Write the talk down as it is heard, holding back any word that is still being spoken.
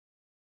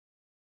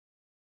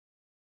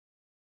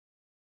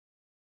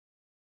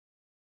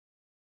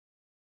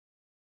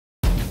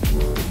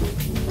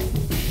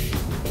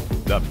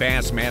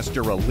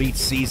Bassmaster Elite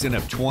season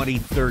of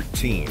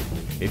 2013.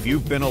 If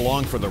you've been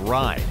along for the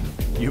ride,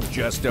 you've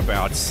just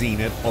about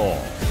seen it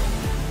all.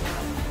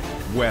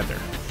 Weather,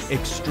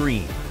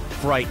 extreme,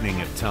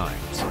 frightening at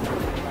times.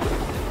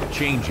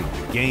 Changing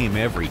the game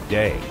every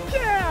day.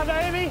 Yeah,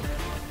 baby!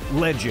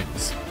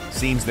 Legends.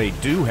 Seems they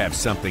do have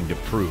something to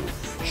prove.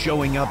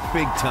 Showing up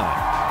big time,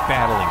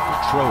 battling for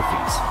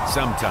trophies,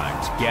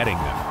 sometimes getting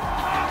them.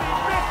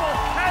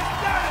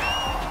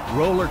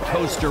 Roller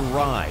coaster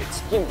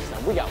rides.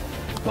 We got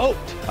boat.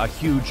 A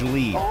huge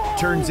lead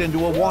turns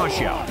into a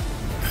washout.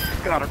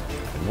 Got her.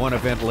 And one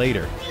event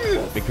later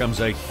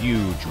becomes a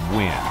huge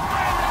win.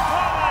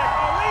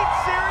 Elite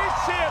Series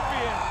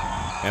champion.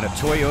 And a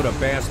Toyota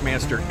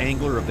Bassmaster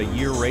Angler of the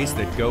Year race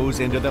that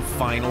goes into the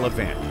final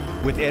event,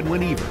 with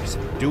Edwin Evers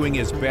doing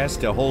his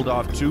best to hold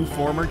off two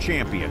former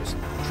champions,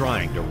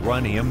 trying to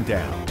run him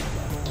down.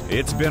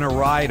 It's been a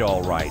ride,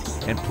 all right,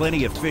 and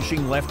plenty of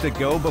fishing left to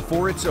go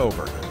before it's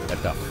over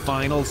at the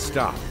final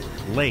stop,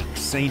 Lake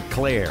St.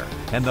 Clair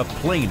and the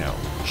Plano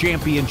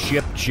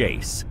Championship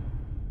Chase.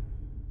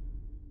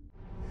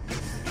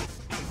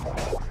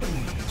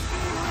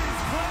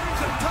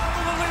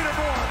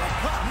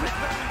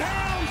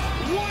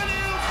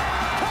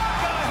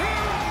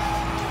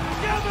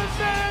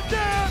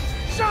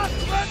 Shut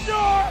the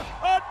door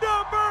on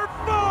number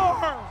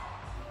 4!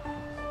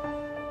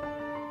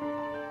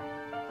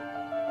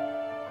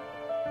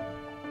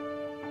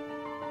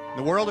 In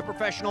the world of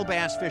professional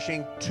bass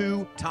fishing,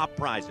 two top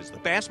prizes, the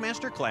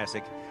Bassmaster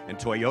Classic and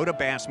Toyota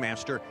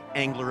Bassmaster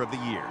Angler of the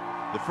Year.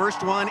 The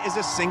first one is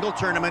a single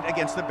tournament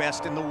against the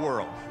best in the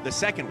world. The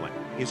second one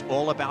is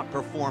all about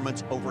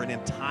performance over an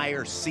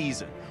entire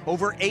season.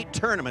 Over 8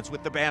 tournaments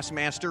with the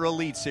Bassmaster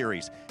Elite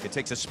Series. It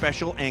takes a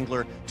special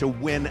angler to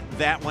win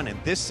that one.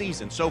 And this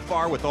season, so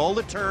far, with all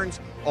the turns,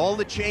 all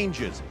the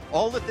changes,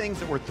 all the things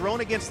that were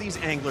thrown against these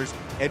anglers,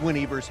 Edwin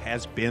Evers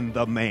has been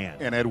the man.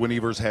 And Edwin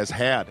Evers has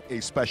had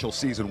a special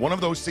season. One of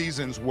those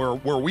seasons where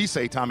we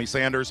say, Tommy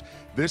Sanders,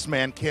 this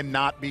man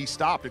cannot be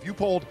stopped. If you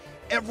polled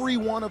every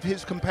one of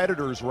his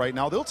competitors right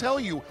now, they'll tell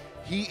you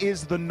he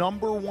is the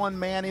 #1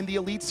 man in the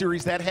Elite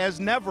Series that has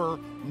never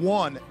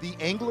won the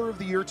Angler of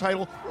the Year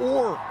title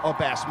or a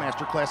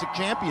Bassmaster Classic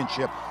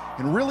championship.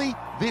 And really,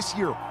 this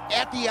year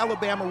at the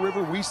Alabama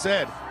River, we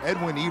said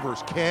Edwin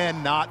Evers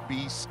cannot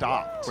be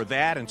stopped. For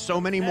that and so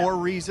many more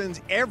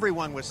reasons,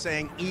 everyone was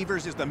saying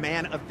Evers is the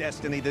man of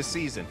destiny this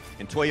season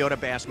in Toyota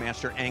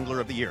Bassmaster Angler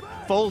of the Year.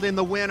 Fold in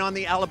the win on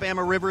the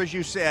Alabama River, as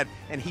you said,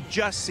 and he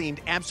just seemed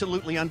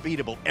absolutely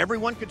unbeatable.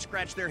 Everyone could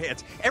scratch their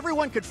heads.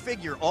 Everyone could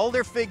figure all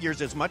their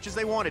figures as much as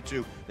they wanted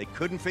to. They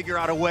couldn't figure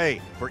out a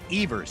way for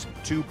Evers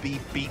to be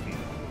beaten.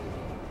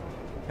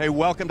 Hey,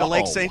 welcome to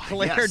Lake St.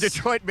 Clair, yes.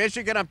 Detroit,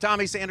 Michigan. I'm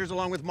Tommy Sanders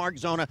along with Mark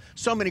Zona.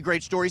 So many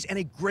great stories and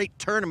a great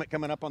tournament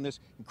coming up on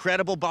this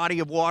incredible body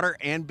of water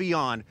and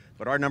beyond.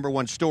 But our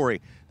 #1 story,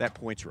 that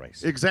points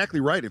race. Exactly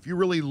right. If you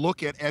really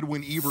look at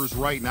Edwin Evers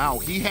right now,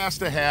 he has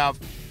to have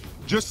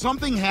just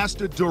something has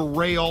to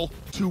derail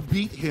to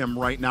beat him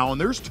right now.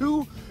 And there's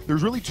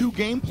really two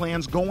game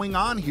plans going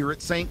on here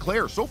at St.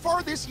 Clair. So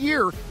far this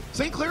year,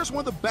 St. Clair is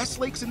one of the best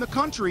lakes in the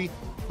country,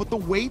 but the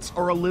weights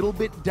are a little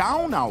bit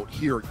down out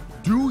here.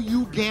 Do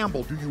you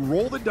gamble? Do you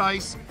roll the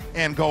dice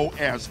and go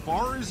as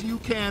far as you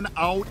can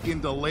out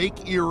into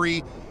Lake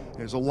Erie?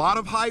 There's a lot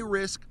of high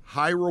risk,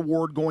 high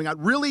reward going on.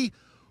 Really,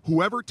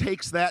 whoever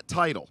takes that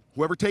title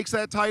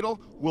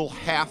will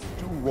have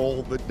to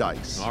roll the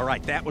dice. All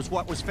right, that was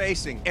what was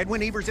facing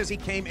Edwin Evers as he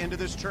came into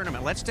this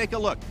tournament. Let's take a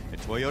look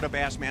at Toyota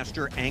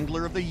Bassmaster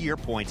Angler of the Year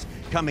points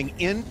coming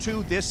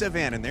into this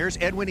event. And there's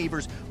Edwin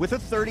Evers with a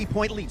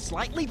 30-point lead,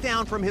 slightly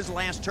down from his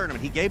last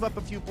tournament. He gave up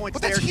a few points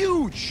But that's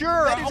huge.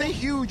 Sure. That is a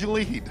huge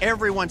lead.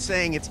 Everyone's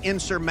saying it's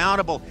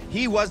insurmountable.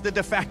 He was the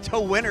de facto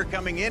winner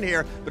coming in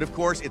here, but of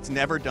course, it's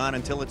never done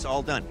until it's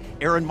all done.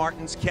 Aaron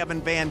Martens, Kevin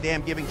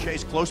VanDam giving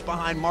chase close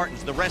behind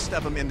Martens, the rest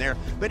of them in there.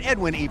 But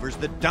Edwin Evers,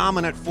 the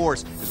dominant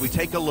force, as we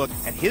take a look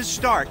at his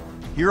start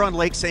here on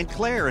Lake St.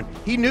 Clair, and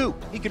he knew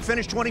he could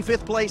finish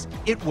 25th place.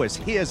 It was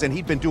his, and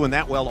he'd been doing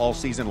that well all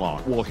season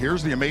long. Well,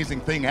 here's the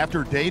amazing thing.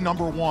 After day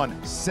 #1,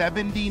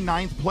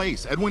 79th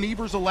place, Edwin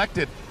Evers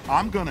elected,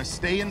 I'm going to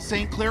stay in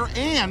St. Clair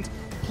and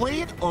play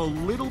it a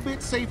little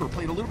bit safer,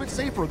 played a little bit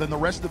safer than the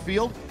rest of the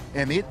field,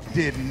 and it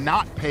did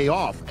not pay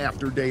off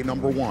after day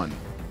 #1.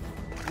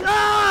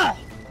 Ah!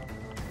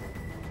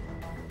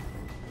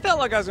 Felt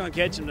like I was going to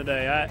catch him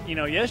today.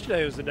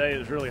 Yesterday was the day it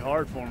was really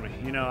hard for me.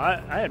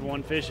 I had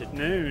one fish at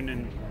noon,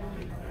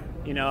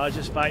 and I was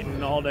just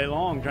fighting all day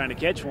long trying to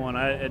catch one.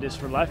 I just,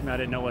 for the life of me, I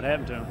didn't know what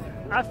happened to him.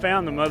 I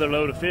found the mother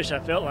load of fish I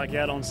felt like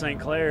out on St.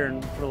 Clair,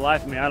 and for the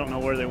life of me, I don't know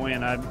where they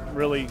went. I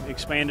really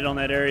expanded on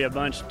that area a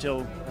bunch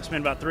until I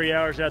spent about 3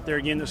 hours out there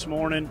again this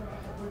morning.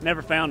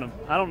 Never found them.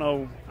 I don't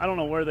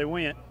know where they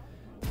went.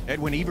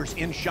 Edwin Evers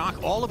in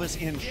shock, all of us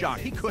in shock.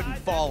 He couldn't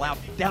fall out,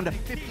 down to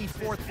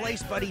 54th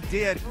place, but he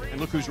did. And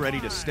look who's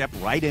ready to step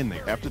right in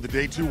there. After the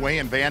day 2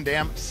 weigh-in,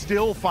 VanDam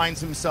still finds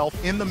himself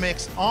in the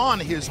mix on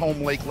his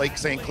home lake, Lake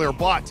St. Clair,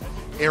 but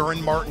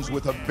Aaron Martens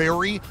with a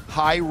very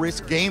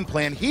high-risk game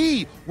plan.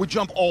 He would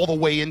jump all the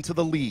way into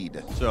the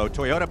lead. So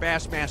Toyota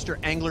Bassmaster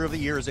Angler of the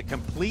Year is a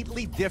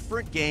completely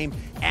different game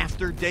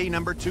after day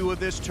number 2 of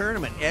this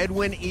tournament.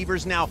 Edwin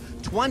Evers now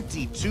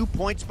 22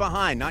 points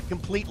behind, not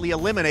completely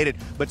eliminated,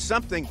 but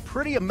something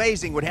pretty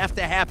amazing would have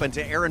to happen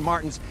to Aaron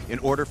Martens in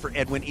order for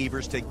Edwin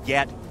Evers to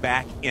get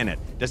back in it.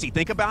 Does he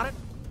think about it?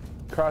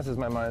 Crosses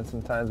my mind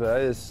sometimes, but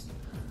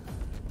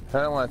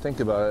I don't want to think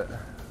about it.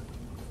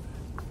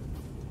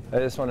 I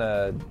just want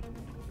to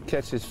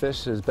catch these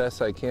fish as best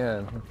I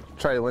can,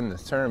 try to win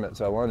this tournament,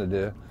 so I wanted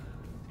to do.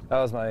 That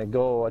was my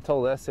goal. I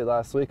told Essie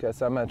last week, I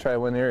said, I'm going to try to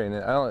win here, and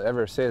I don't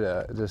ever say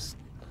that.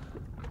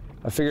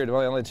 I figured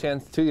my only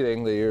chance to get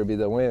Angler year would be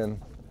to win,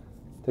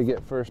 to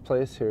get first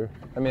place here.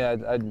 I mean,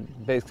 I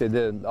basically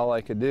did all I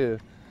could do.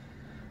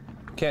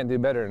 Can't do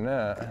better than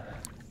that.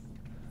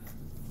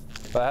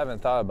 But I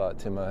haven't thought about it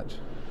too much.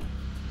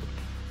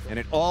 And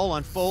it all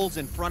unfolds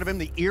in front of him.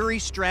 The Erie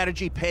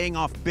strategy paying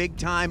off big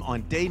time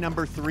on day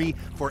number 3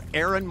 for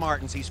Aaron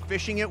Martens. He's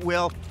fishing at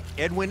will.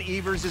 Edwin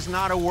Evers is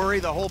not a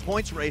worry. The whole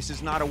points race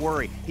is not a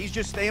worry. He's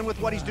just staying with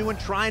what he's doing,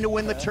 trying to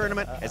win the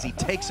tournament as he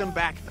takes him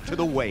back to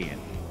the weigh-in.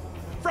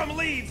 From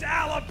Leeds,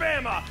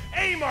 Alabama,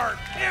 A-Mark,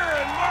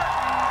 Aaron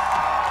Martens.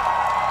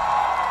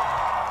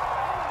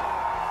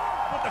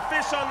 Put the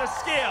fish on the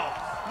scale.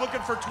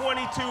 Looking for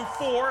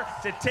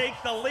 22.4 to take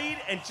the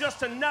lead and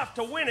just enough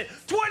to win it.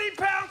 20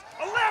 pounds,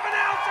 11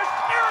 ounces.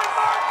 Aaron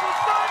Martens in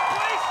 3rd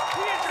place.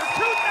 He is your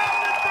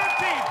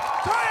 2013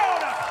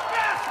 Toyota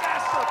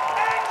Bassmaster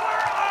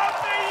Angler of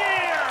the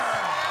Year.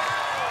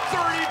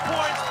 30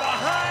 points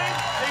behind.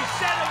 They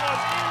said it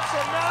was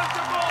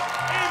insurmountable.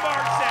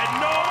 A-Mark said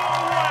no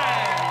way.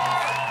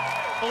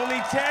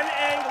 Only 10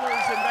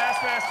 anglers in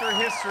Bassmaster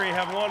history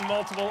have won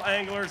multiple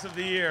Anglers of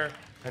the Year.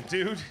 And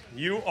dude,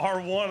 you are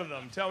one of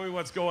them. Tell me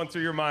what's going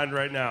through your mind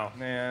right now.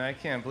 Man, I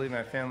can't believe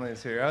my family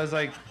is here. I was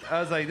like,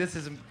 this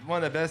is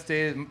one of the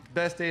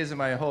best days of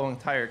my whole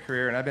entire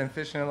career, and I've been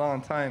fishing a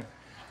long time.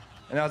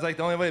 And I was like,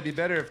 the only way it'd be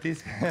better if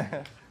these.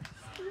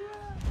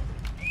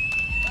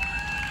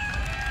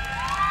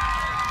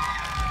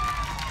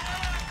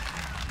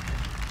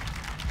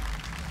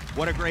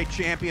 What a great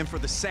champion for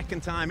the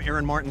 2nd time.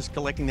 Aaron Martens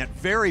collecting that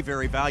very,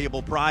 very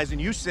valuable prize. And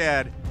you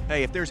said,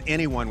 hey, if there's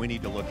anyone we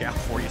need to look out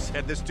for, you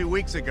said this 2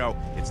 weeks ago,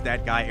 it's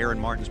that guy. Aaron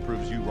Martens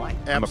proves you right.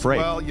 I'm afraid.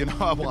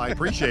 Well, I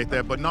appreciate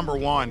that. But number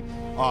one,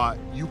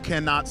 you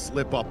cannot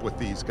slip up with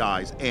these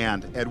guys.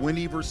 And Edwin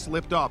Evers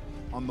slipped up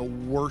on the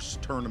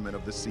worst tournament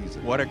of the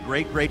season. What a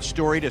great, great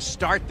story to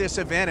start this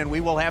event, and we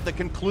will have the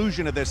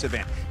conclusion of this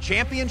event.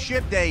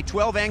 Championship day,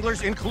 12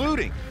 anglers,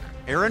 including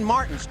Aaron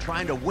Martens,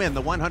 trying to win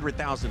the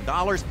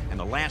 $100,000 and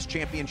the last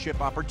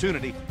championship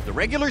opportunity, the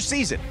regular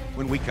season,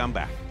 when we come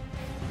back.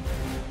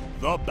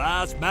 The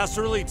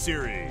Bassmaster Elite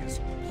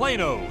Series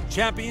Plano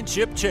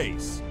Championship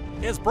Chase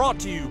is brought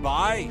to you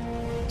by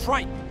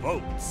Triton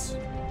Boats,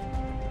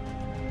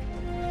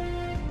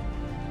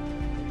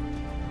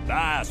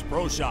 Bass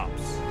Pro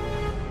Shops,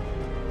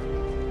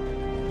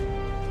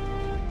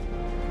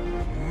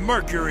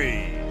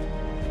 Mercury,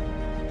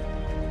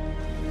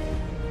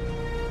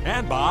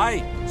 and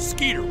by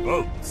Skeeter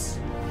Boats.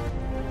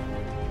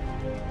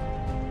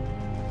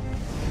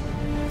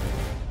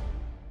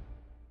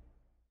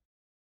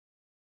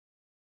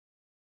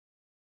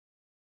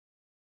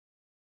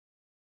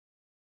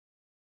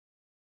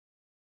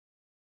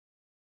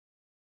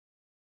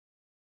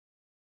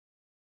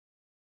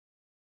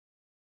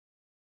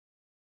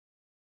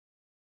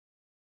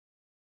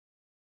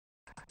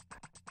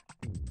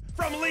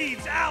 From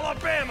Leeds,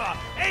 Alabama,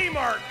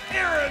 A-Mark,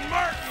 Aaron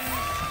Martens.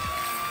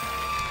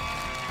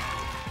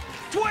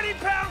 20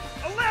 pounds,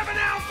 11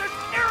 ounces.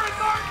 Aaron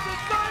Martens in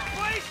 3rd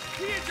place.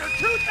 He is your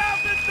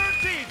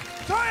 2013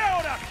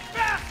 Toyota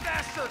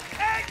Bassmaster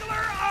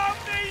Angler of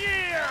the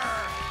Year.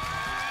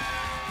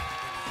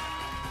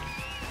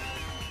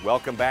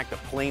 Welcome back to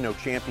Plano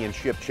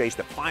Championship Chase,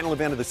 the final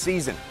event of the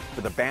season for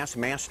the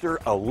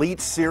Bassmaster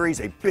Elite Series.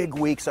 A big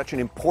week, such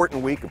an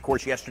important week. Of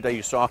course, yesterday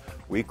you saw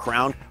we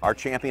crowned our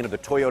champion of the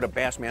Toyota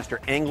Bassmaster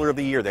Angler of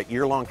the Year, that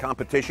year-long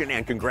competition,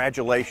 and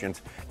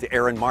congratulations to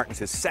Aaron Martens,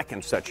 his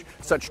 2nd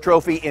such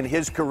trophy in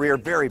his career.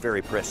 Very,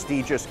 very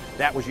prestigious.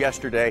 That was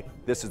yesterday.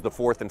 This is the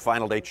 4th and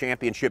final day,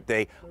 championship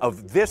day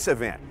of this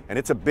event, and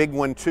it's a big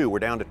one too. We're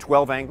down to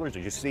 12 anglers,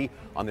 as you see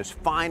on this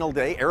final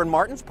day. Aaron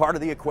Martens, part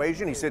of the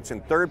equation. He sits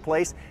in 3rd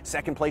place.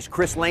 2nd place,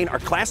 Chris Lane, our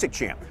classic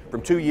champ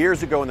from 2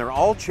 years ago, and they're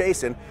all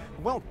chasing,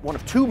 well, one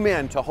of 2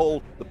 men to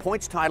hold the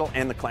points title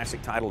and the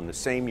classic title in the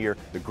same year,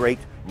 the great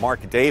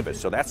Mark Davis.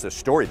 So that's the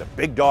story, the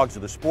big dogs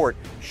of the sport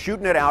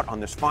shooting it out on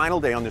this final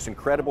day on this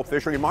incredible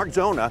fishery. Mark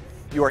Zona,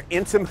 you are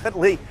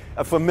intimately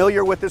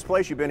familiar with this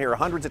place. You've been here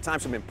hundreds of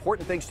times. Some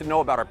important things to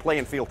know about our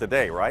playing field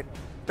today, right?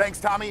 Thanks,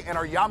 Tommy. And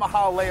our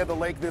Yamaha lay of the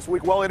lake this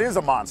week, well, it is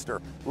a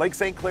monster. Lake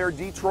St. Clair,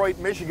 Detroit,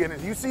 Michigan.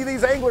 As you see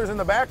these anglers in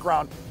the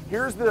background,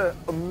 here's the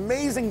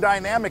amazing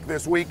dynamic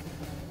this week.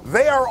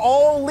 They are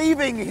all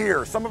leaving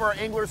here. Some of our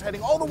anglers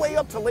heading all the way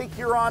up to Lake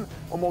Huron,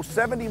 almost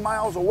 70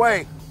 miles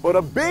away. But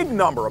a big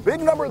number of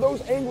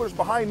those anglers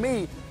behind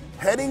me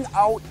heading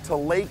out to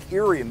Lake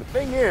Erie. And the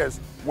thing is,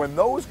 when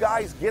those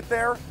guys get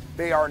there,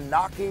 they are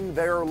knocking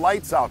their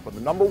lights out. But the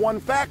number one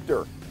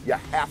factor, you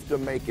have to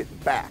make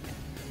it back.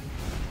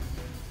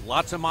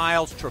 Lots of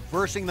miles,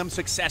 traversing them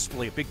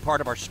successfully. A big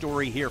part of our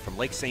story here from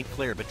Lake St.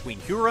 Clair between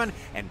Huron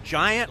and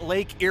Giant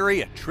Lake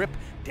Erie. A trip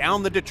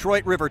down the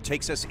Detroit River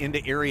takes us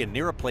into Erie and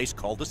near a place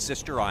called the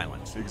Sister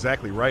Islands.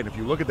 Exactly right. If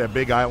you look at that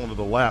big island to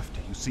the left,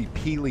 you see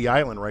Pelee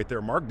Island right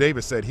there. Mark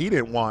Davis said he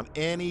didn't want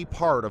any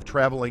part of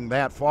traveling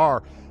that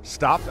far.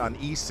 Stopped on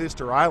East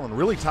Sister Island.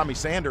 Really, Tommy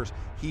Sanders,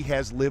 he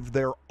has lived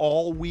there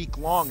all week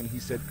long, and he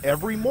said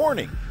every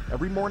morning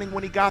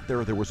when he got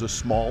there, there was a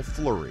small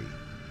flurry.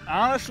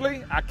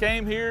 Honestly, I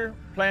came here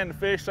planning to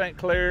fish St.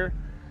 Clair,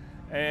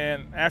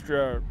 and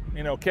after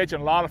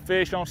catching a lot of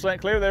fish on St.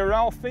 Clair, they were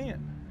all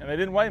thin and they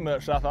didn't weigh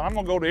much. So I thought I'm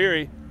gonna go to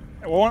Erie.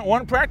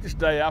 One practice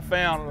day, I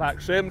found like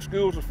 7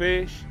 schools of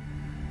fish.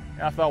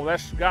 And I thought, well,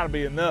 that's got to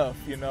be enough,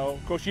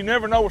 Of course, you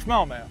never know with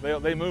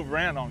smallmouth; they move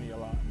around on you a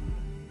lot.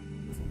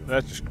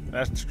 That's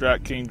the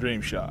Strike King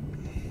Dream Shot.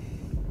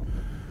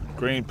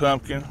 Green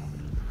pumpkin,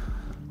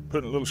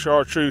 putting a little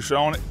chartreuse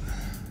on it.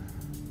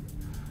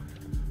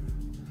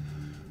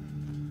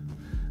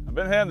 I've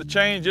been having to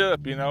change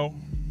up,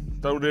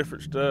 throw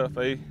different stuff,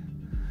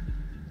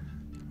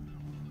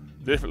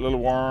 different little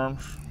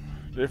worms,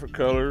 different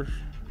colors.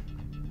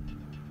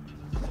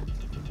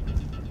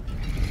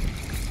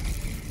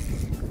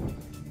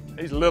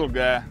 He's a little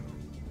guy.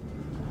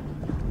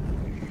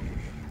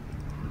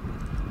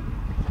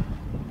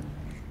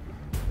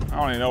 I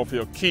don't even know if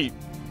he'll keep.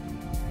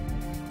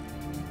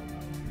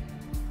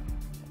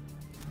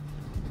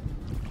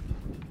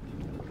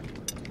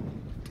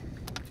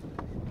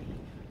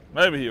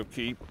 Maybe he'll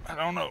keep. I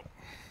don't know.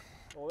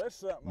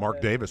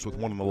 Mark Davis with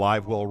one on the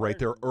live well right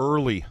there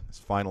early this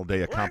final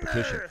day of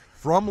competition.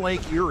 From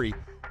Lake Erie,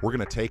 we're going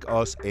to take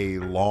us a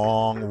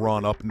long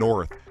run up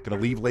north. Going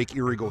to leave Lake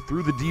Erie, go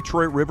through the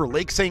Detroit River,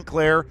 Lake St.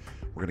 Clair.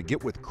 We're going to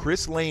get with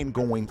Chris Lane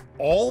going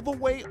all the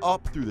way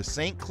up through the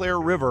St. Clair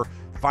River,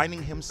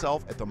 finding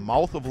himself at the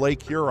mouth of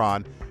Lake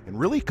Huron. And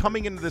really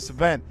coming into this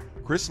event,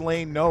 Chris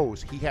Lane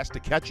knows he has to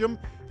catch him,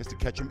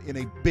 in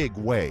a big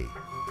way.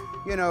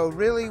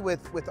 Really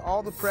with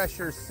all the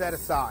pressures set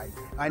aside,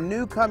 I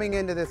knew coming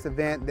into this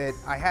event that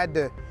I had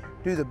to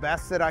do the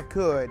best that I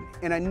could,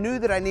 and I knew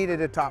that I needed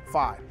a top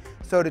 5.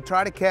 So to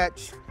try to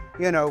catch,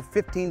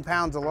 15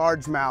 pounds of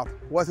largemouth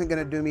wasn't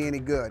gonna do me any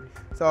good.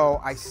 So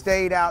I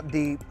stayed out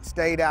deep,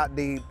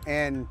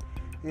 and,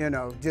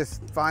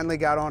 just finally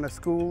got on a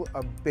school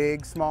of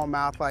big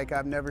smallmouth like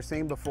I've never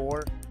seen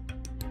before.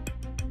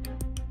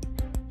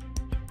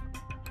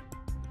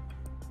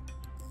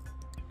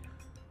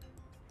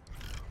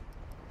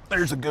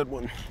 There's a good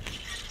one.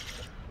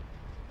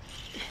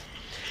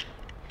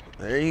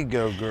 There you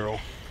go, girl.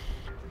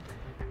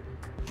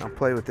 I'll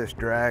play with this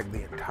drag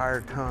the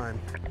entire time.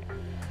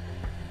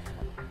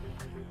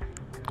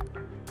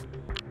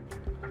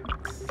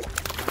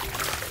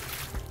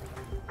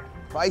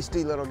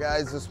 Feisty little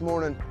guys this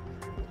morning.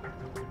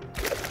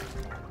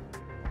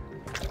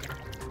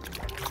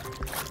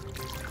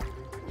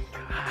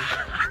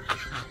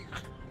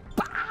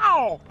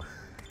 Pow!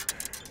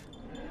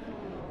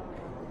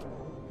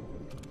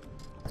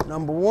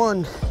 Number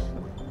 1.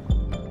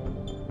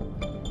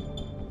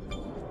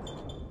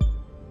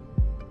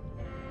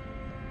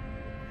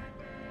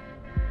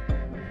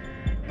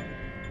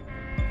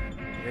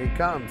 Here he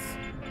comes.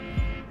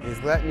 He's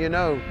letting you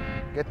know.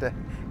 Get the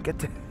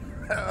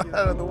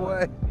out of the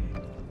way.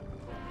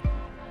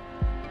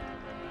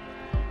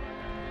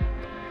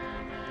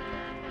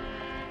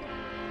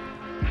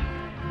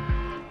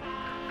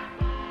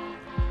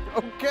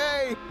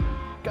 Okay,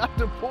 got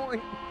the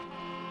point.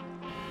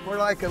 We're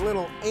like a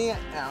little ant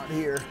out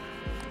here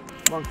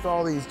amongst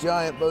all these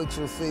giant boats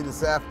you'll see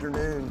this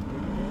afternoon.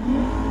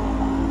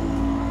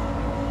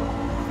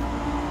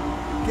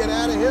 Get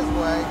out of his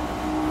way.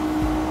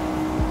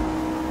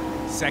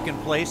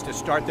 Second place to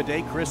start the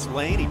day, Chris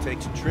Lane. He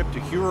takes a trip to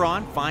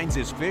Huron, finds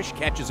his fish,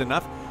 catches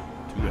enough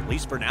to, at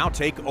least for now,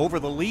 take over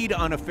the lead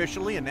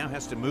unofficially, and now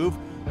has to move.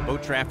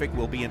 Boat traffic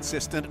will be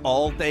insistent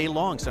all day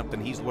long,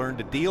 something he's learned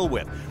to deal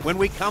with. When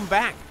we come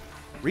back,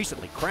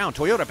 recently crowned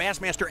Toyota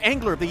Bassmaster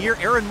Angler of the Year,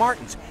 Aaron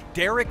Martens,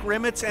 Derek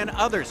Rimmets, and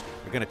others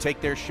are going to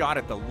take their shot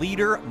at the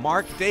leader,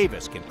 Mark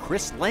Davis. Can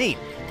Chris Lane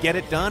get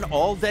it done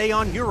all day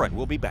on Huron?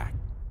 We'll be back.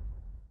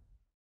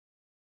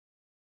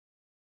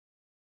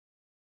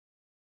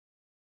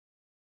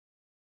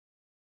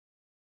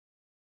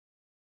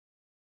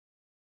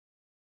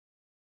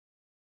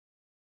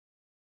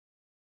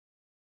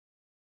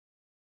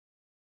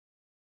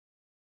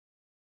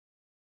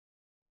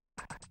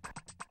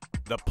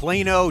 The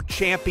Plano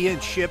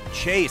Championship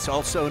Chase,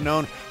 also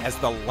known as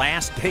the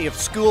last day of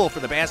school for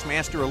the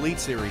Bassmaster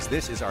Elite Series.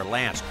 This is our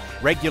last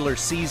regular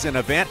season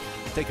event.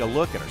 take a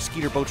look at our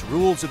Skeeter Boats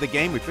rules of the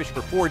game. We fished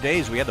for 4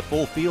 days. We had the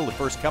full field the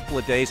first couple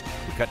of days.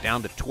 We cut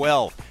down to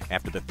 12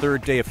 after the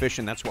third day of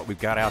fishing. That's what we've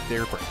got out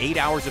there for 8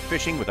 hours of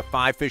fishing with a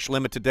 5-fish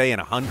limit today and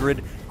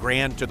 100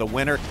 grand to the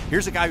winner.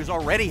 Here's a guy who's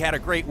already had a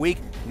great week.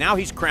 Now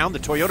he's crowned the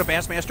Toyota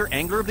Bassmaster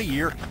Angler of the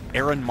Year,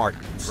 Aaron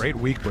Martens. Great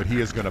week, but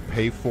he is going to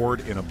pay for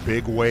it in a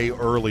big way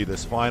early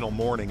this final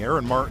morning.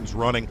 Aaron Martens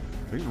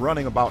he's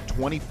running about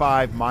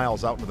 25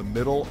 miles out into the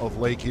middle of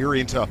Lake Erie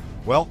into,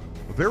 well,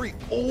 a very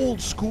old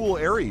school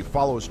area. He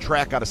follows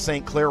track out of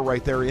St. Clair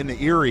right there in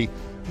the Erie,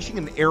 fishing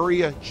an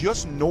area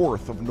just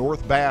north of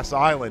North Bass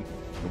Island.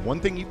 And one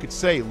thing you could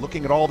say,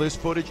 looking at all this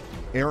footage,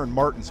 Aaron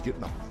Martens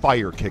getting the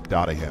fire kicked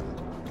out of him.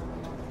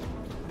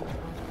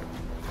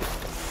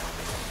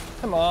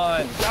 Come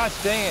on,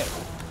 gosh dang it.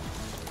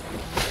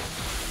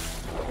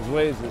 Those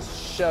waves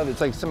just shove.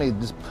 It's like somebody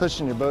just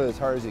pushing your boat as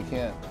hard as you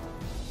can.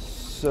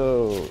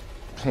 So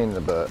pain in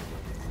the butt.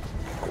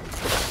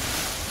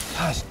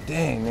 Gosh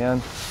dang,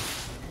 man.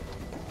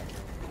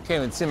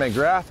 Can't even see my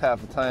graph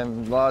half the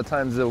time. A lot of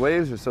times the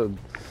waves are so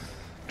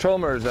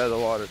trolmers out of the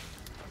water.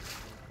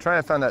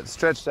 Trying to find that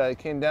stretch that I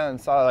came down and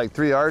saw like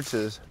 3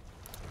 arches.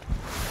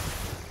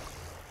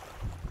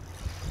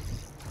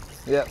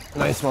 Yep,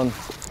 nice one.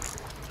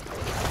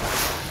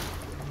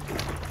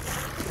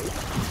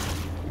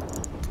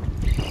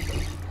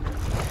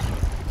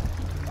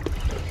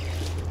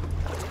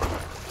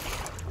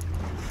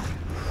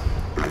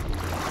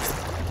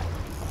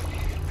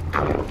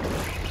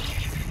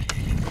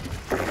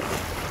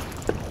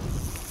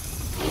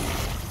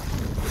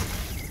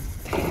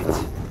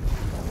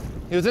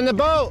 He was in the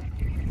boat.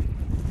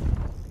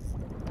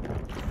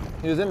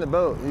 He was in the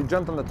boat. He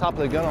jumped on the top of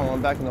the gunnel and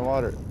went back in the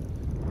water.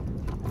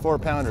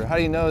 4-pounder. How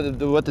do you know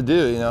what to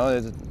do? You know,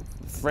 it's a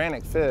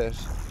frantic fish.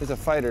 He's a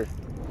fighter.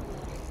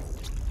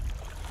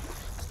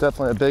 It's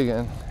definitely a big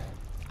one.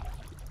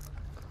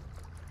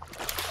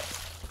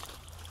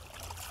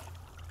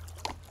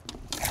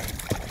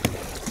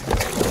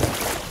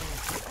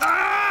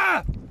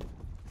 Ah!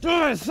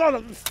 Oh, son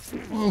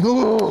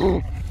of...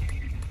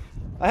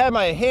 I had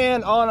my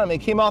hand on him, he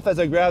came off as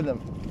I grabbed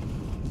him.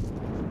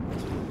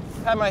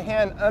 Had my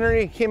hand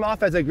underneath, came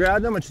off as I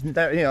grabbed him, which, you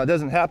know,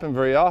 doesn't happen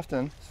very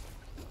often.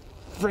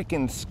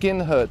 Freaking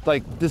skin hook,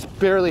 like this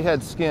barely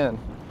had skin.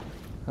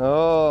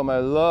 Oh my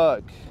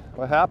luck,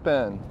 what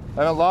happened?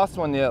 I haven't lost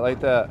one yet like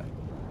that.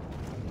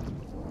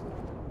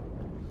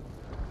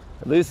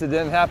 At least it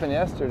didn't happen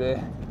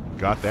yesterday.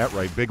 Got that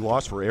right. Big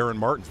loss for Aaron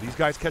Martens. These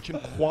guys catching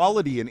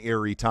quality in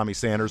Erie, Tommy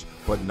Sanders,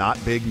 but not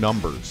big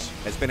numbers.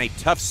 Has been a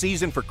tough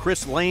season for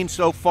Chris Lane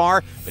so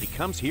far, but he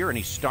comes here and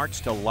he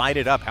starts to light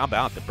it up. How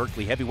about the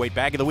Berkeley Heavyweight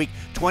Bag of the Week?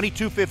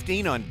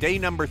 22.15 on day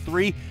number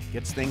 3.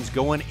 Gets things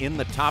going in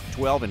the top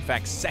 12. In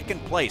fact,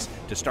 second place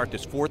to start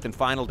this 4th and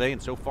final day,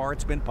 and so far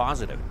it's been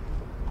positive.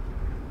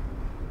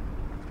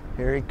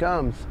 Here he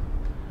comes.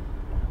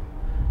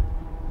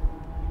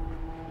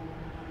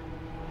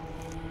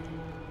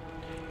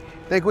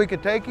 Think we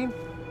could take him?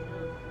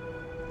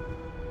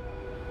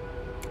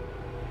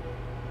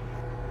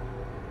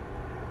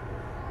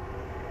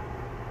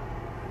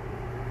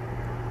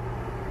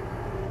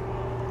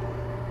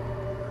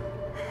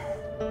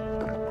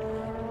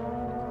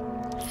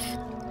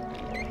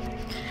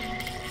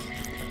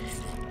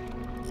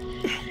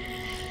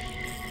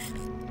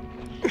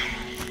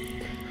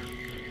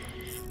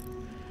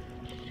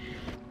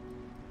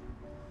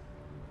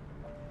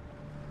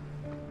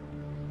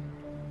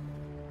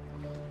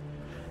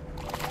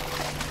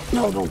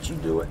 No, don't you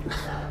do it.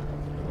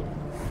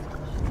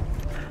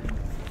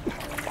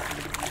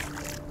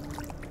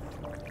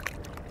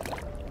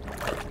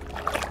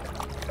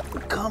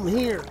 Come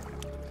here.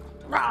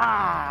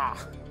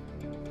 Ah!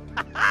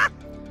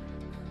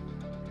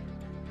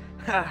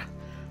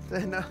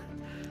 Then,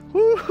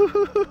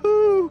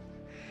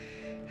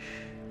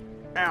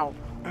 Ow,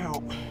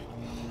 ow.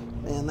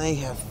 Man, they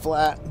have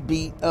flat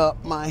beat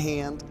up my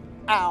hand.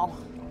 Ow.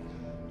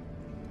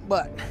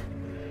 But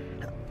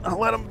I'll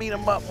let them beat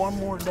them up one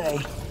more day.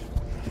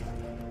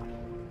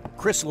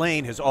 Chris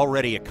Lane has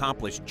already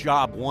accomplished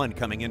job 1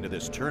 coming into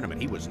this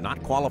tournament. He was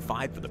not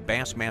qualified for the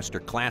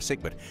Bassmaster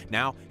Classic, but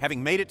now,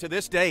 having made it to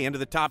this day into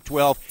the top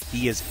 12,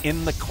 he is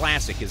in the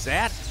Classic. Is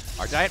that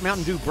our Diet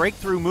Mountain Dew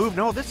breakthrough move?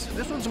 No, this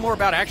one's more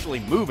about actually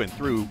moving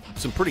through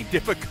some pretty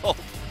difficult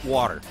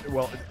water.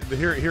 Well,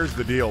 here's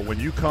the deal. When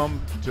you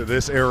come to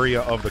this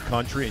area of the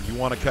country and you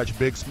want to catch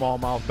big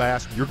smallmouth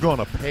bass, you're going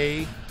to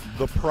pay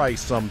the price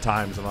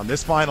sometimes. And on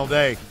this final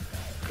day,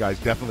 guys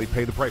definitely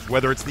pay the price,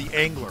 whether it's the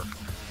angler,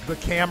 the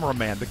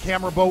cameraman, the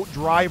camera boat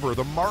driver,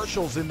 the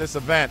marshals in this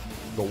event.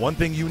 The one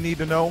thing you need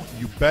to know,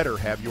 you better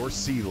have your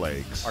sea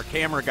legs. Our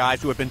camera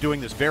guys who have been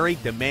doing this very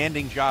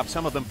demanding job,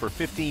 some of them for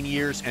 15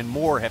 years and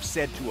more, have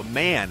said to a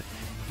man,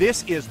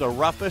 this is the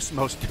roughest,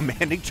 most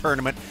demanding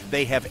tournament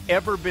they have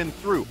ever been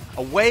through.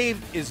 A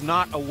wave is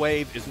not a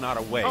wave is not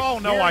a wave. Oh,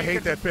 no, I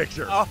hate that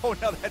picture. Oh,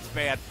 no, that's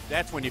bad.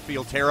 That's when you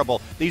feel terrible.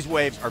 These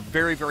waves are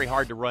very, very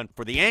hard to run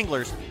for the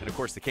anglers. And, of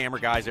course, the camera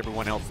guys,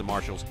 everyone else, the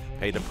marshals,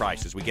 pay the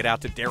price as we get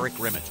out to Derek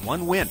Rimmets.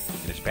 1 win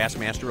in his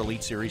Bassmaster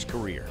Elite Series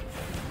career.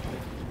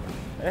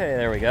 Hey,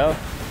 there we go.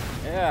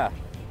 Yeah.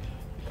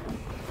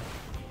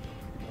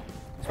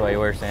 That's why you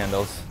wear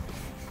sandals.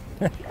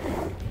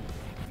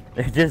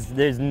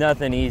 There's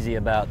nothing easy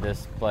about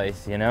this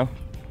place, you know?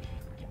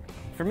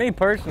 For me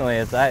personally,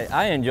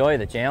 I enjoy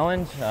the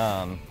challenge.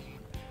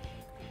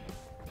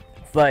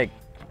 It's like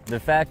the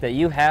fact that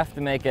you have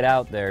to make it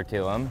out there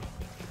to them,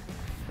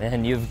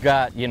 and you've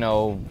got, you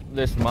know,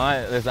 this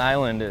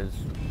island is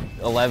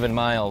 11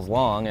 miles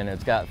long and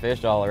it's got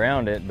fish all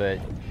around it, but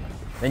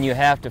then you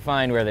have to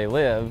find where they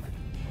live,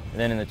 and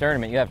then in the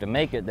tournament you have to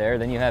make it there,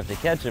 then you have to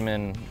catch them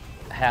in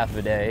half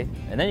a day,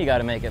 and then you got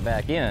to make it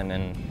back in,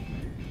 and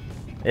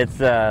it's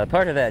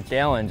part of that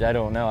challenge. I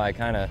don't know,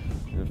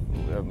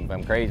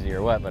 I'm crazy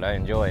or what, but I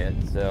enjoy it.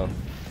 So,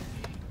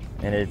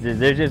 and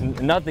there's just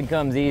nothing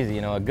comes easy,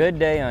 you know. A good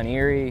day on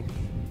Erie,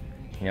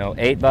 you know,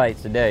 8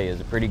 bites a day is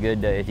a pretty good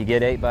day. If you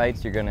get 8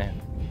 bites, you're gonna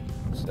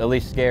at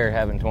least scare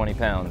having 20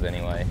 pounds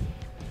anyway.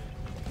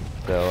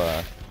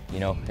 So, you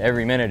know,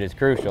 every minute is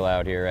crucial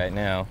out here right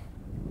now.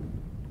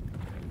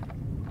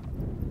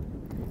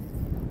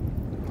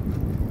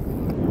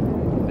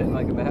 Bitten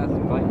like a bass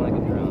and biting like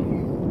a drum.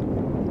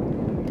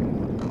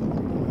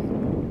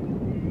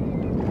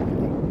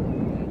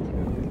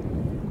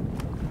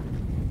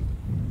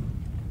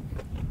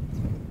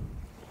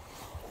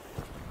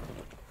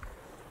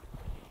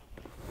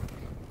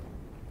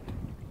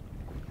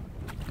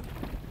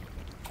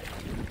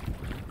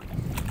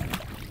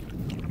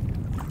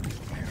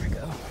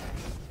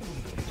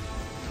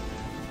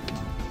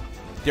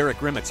 Derek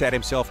Grimmett's had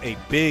himself a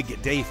big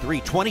day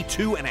 3,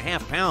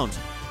 22.5 pounds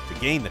to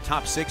gain the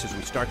top 6 as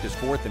we start this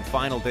 4th and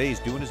final day. He's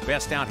doing his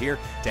best out here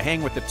to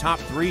hang with the top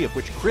 3, of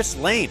which Chris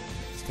Lane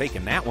has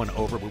taken that one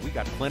over, but we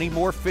got plenty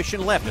more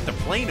fishing left at the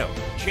Plano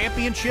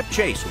Championship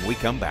Chase when we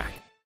come back.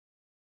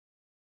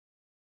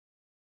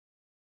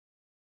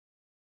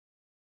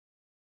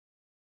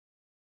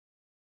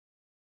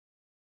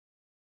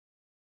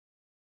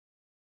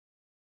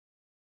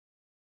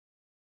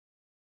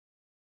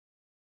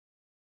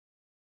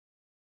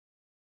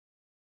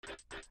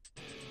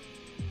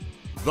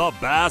 The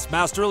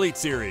Bassmaster Elite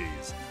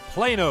Series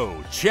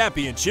Plano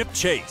Championship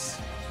Chase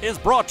is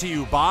brought to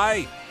you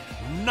by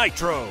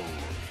Nitro,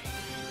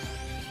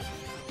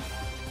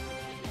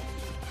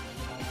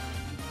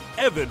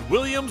 Evan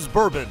Williams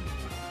Bourbon,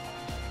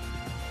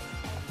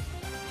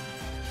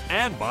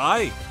 and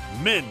by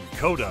Minn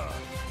Kota.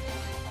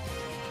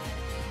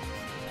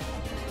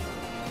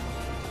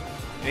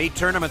 8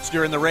 tournaments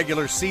during the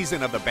regular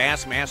season of the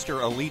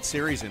Bassmaster Elite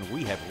Series, and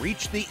we have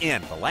reached the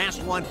end. The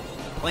last one,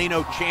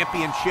 Plano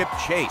Championship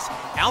Chase.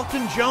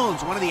 Alton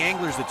Jones, one of the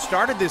anglers that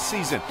started this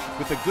season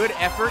with a good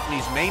effort, and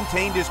he's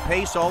maintained his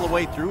pace all the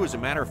way through. As a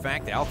matter of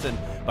fact, Alton,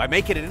 by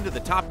making it into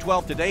the top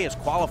 12 today, is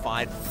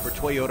qualified for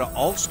Toyota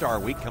All-Star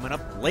Week coming up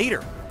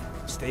later.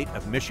 State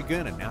of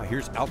Michigan, and now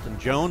here's Alton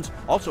Jones,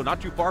 also not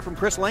too far from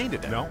Chris Lane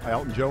today. No,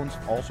 Alton Jones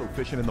also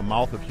fishing in the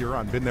mouth of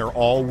Huron, been there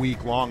all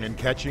week long and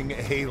catching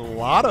a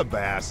lot of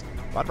bass.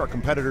 A lot of our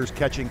competitors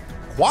catching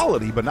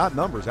quality, but not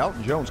numbers.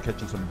 Alton Jones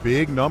catching some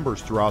big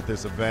numbers throughout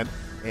this event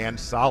and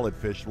solid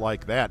fish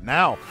like that.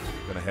 Now,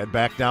 going to head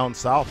back down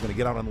south, going to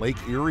get out on Lake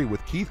Erie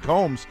with Keith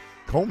Combs.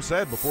 Combs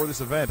said before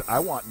this event, I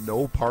want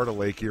no part of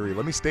Lake Erie.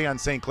 Let me stay on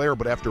St. Clair,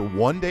 but after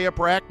one day of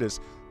practice,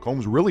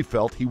 Combs really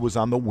felt he was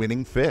on the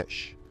winning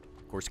fish.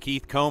 Of course,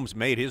 Keith Combs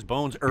made his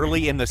bones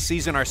early in the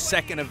season, our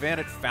second event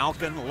at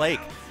Falcon Lake.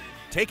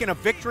 Taking a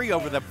victory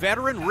over the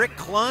veteran Rick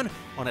Clunn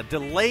on a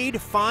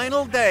delayed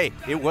final day.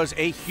 It was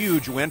a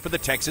huge win for the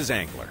Texas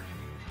angler.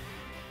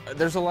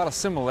 There's a lot of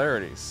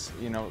similarities.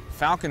 You know,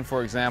 Falcon,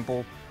 for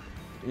example,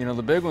 you know,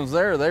 the big ones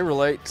there, they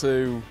relate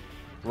to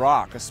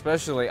rock,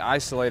 especially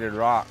isolated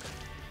rock,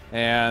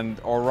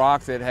 or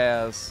rock that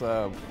has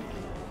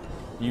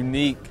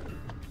unique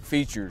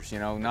features, you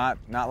know, not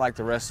like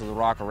the rest of the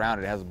rock around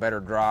it. It has a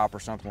better drop or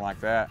something like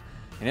that.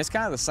 And it's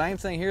kind of the same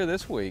thing here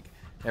this week.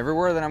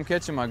 Everywhere that I'm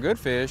catching my good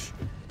fish,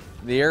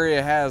 the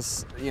area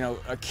has, you know,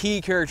 a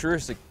key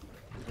characteristic.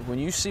 When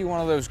you see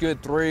one of those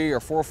good 3 or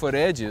 4 foot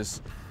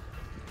edges,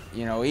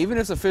 you know, even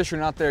if the fish are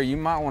not there, you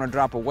might want to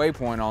drop a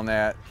waypoint on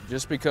that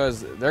just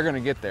because they're going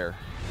to get there.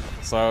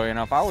 So, you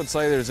know, if I would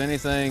say there's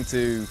anything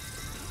to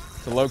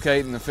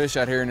locating the fish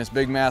out here in this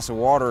big mass of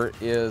water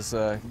is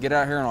get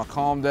out here on a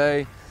calm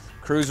day,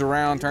 cruise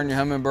around, turn your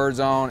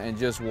hummingbirds on, and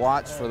just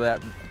watch for that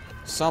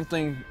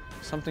something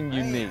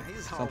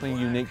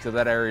unique to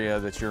that area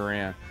that you're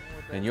in,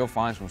 and you'll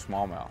find some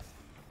smallmouth.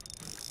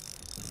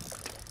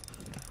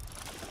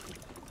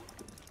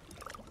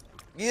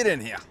 Get in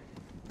here.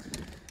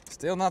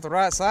 Still not the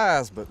right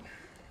size, but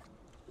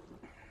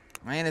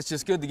man, it's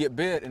just good to get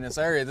bit in this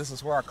area. This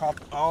is where I caught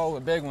all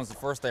the big ones the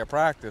first day of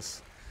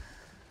practice.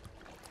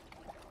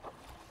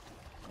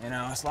 You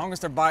know, as long as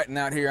they're biting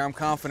out here, I'm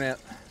confident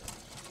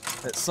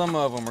that some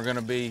of them are going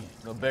to be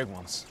the big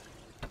ones.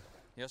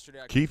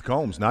 Keith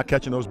Combs not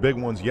catching those big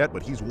ones yet,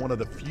 but he's one of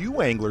the few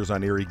anglers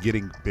on Erie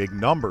getting big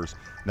numbers.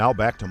 Now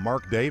back to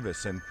Mark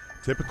Davis, and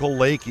typical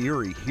Lake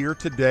Erie, here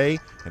today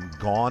and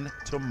gone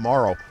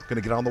tomorrow. Going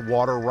to get on the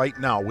water right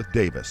now with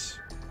Davis.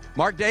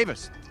 Mark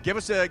Davis, Give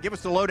us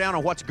the lowdown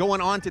on what's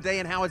going on today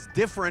and how it's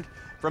different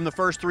from the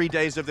first 3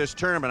 days of this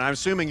tournament. I'm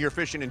assuming you're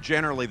fishing in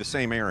generally the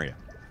same area.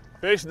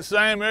 Fish the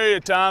same area,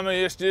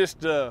 Tommy. It's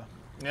just,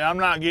 I'm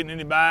not getting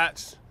any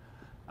bites.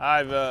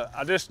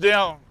 I just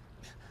don't.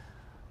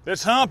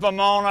 This hump I'm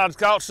on, I've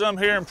caught some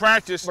here in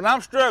practice, but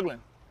I'm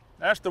struggling.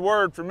 That's the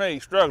word for me,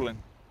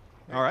 struggling.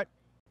 All right.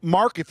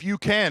 Mark, if you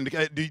can,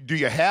 do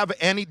you have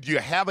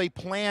a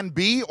plan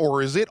B,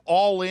 or is it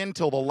all in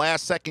till the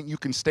last second you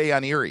can stay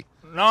on Erie?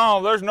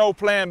 No, there's no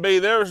plan B.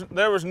 There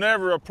was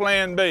never a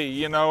plan B.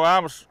 You know, I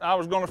was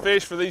going to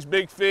fish for these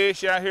big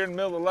fish out here in the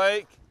middle of the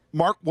lake.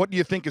 Mark, what do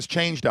you think has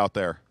changed out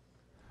there?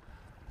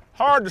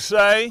 Hard to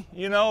say.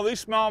 You know,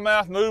 these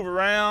smallmouth move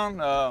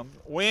around.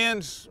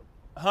 Wind's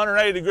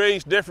 180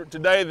 degrees different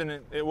today than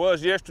it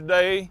was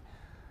yesterday.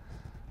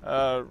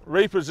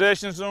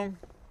 Repositions them.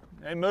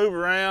 They move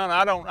around.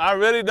 I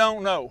really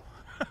don't know.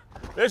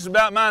 This is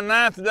about my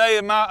 9th day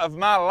of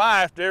my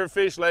life to ever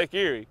fish Lake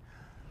Erie.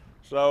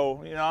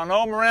 So, you know, I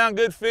know I'm around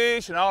good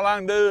fish, and all I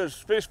can do is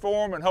fish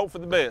for them and hope for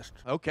the best.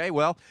 Okay,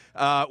 well,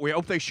 we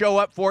hope they show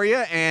up for you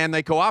and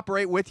they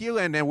cooperate with you,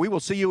 and then we will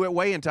see you at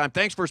weigh-in time.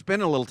 Thanks for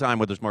spending a little time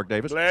with us, Mark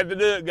Davis. Glad to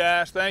do it,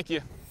 guys. Thank you.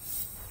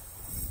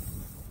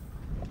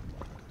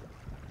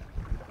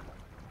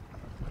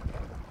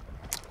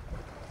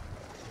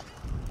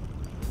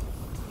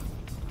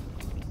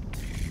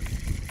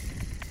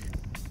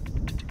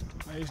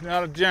 He's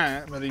not a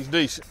giant, but he's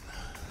decent.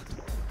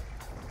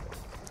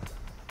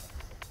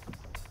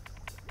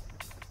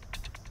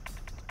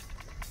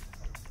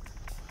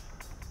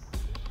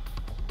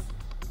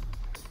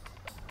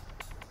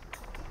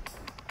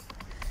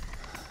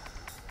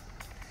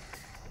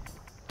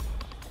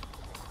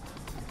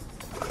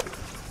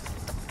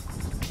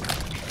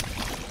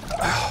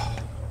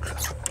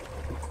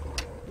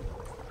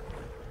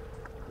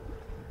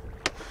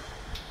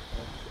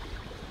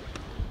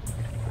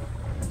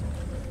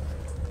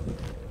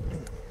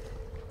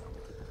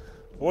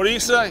 What do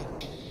you say?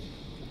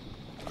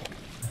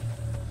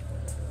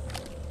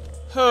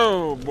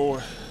 Oh,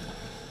 boy.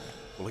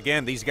 Well,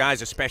 again, these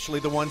guys, especially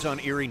the ones on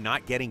Erie,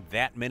 not getting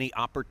that many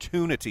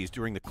opportunities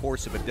during the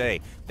course of a day.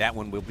 That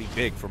one will be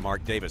big for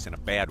Mark Davis in a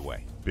bad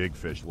way. Big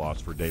fish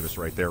loss for Davis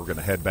right there. We're going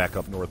to head back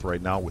up north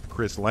right now with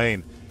Chris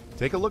Lane.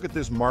 Take a look at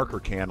this marker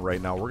can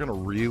right now. We're going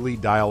to really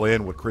dial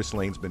in what Chris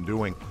Lane's been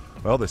doing,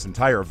 well, this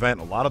entire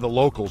event. A lot of the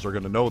locals are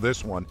going to know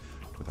this one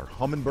with our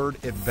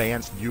Humminbird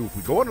Advanced View. If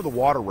we go under the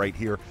water right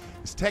here,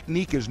 this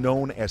technique is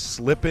known as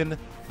slipping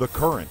the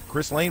current.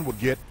 Chris Lane would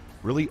get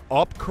really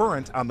up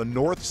current on the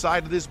north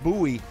side of this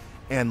buoy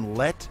and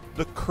let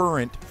the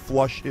current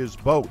flush his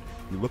boat.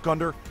 You look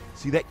under,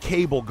 see that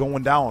cable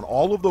going down.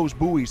 All of those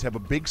buoys have a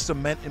big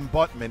cement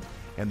abutment,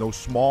 and those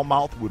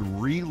smallmouth would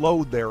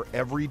reload there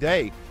every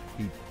day.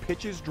 He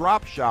pitches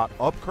drop shot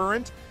up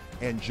current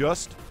and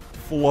just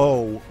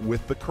flow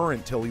with the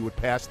current till he would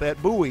pass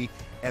that buoy,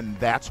 and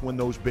that's when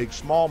those big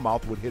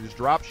smallmouth would hit his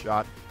drop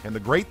shot. And the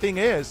great thing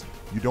is,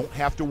 you don't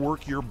have to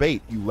work your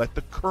bait. You let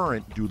the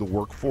current do the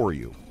work for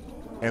you.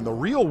 And the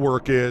real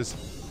work is,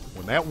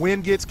 when that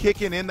wind gets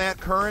kicking in that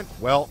current,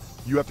 well,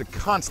 you have to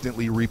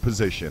constantly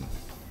reposition.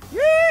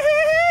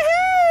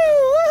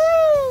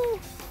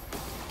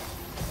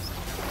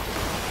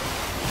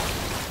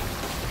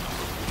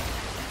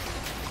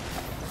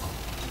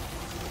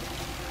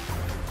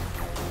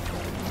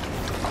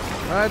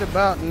 Right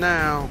about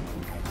now.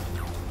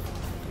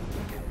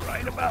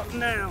 Right about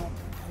now.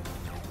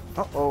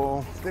 Uh-oh,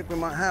 I think we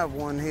might have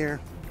one here.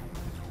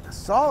 I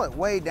saw it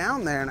way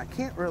down there and I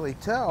can't really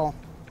tell.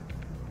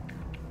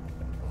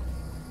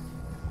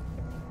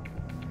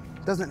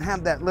 Doesn't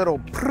have that little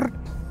prrr.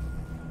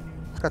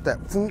 It's got that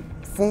foom,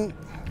 foom.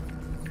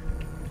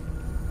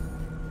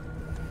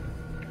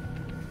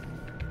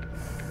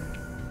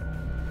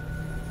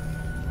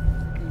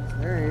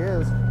 There he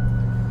is.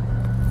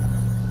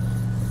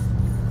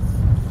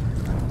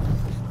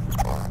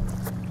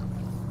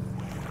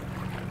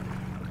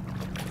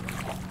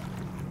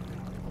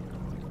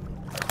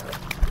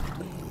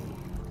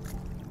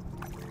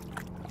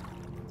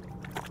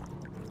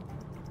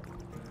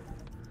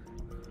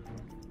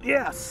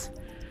 Yes.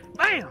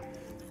 Bam!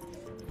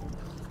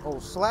 Oh,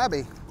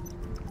 slabby.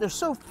 They're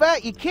so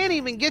fat you can't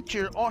even get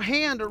your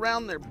hand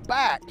around their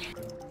back.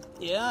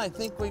 Yeah, I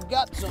think we've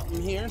got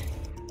something here.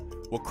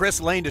 Well,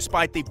 Chris Lane,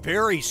 despite the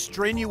very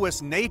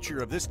strenuous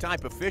nature of this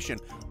type of fishing,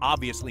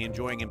 obviously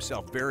enjoying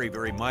himself very,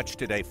 very much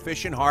today,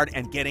 fishing hard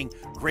and getting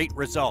great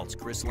results.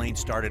 Chris Lane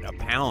started a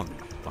pound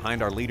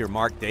behind our leader,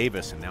 Mark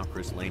Davis, and now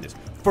Chris Lane is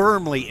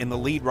firmly in the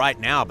lead right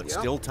now, but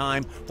still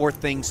time for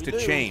things to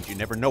change. You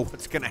never know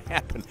what's going to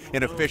happen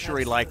in a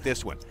fishery like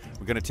this one.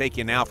 We're going to take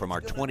you now from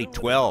our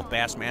 2012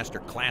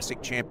 Bassmaster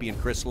Classic champion,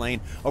 Chris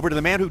Lane, over to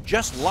the man who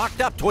just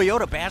locked up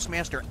Toyota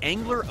Bassmaster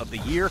Angler of the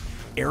Year,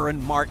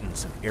 Aaron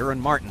Martens. Aaron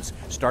Martens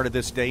started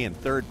this day in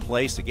 3rd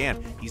place.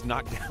 Again, he's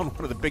knocked down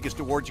one of the biggest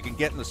awards you can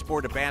get in the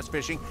sport of bass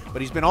fishing,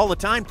 but he's been all the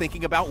time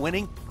thinking about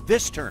winning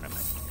this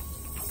tournament.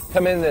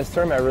 Coming into this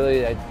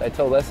tournament, I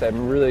told Leslie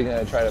I'm really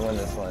going to try to win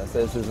this one.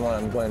 This is one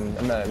I'm going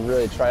to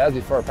really try. That was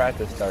before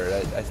practice started.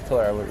 I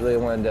told her I really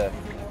wanted to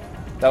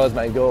that was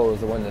my goal, was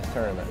to win this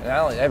tournament. And I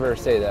don't ever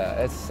say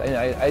that.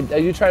 I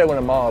do try to win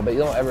them all, but you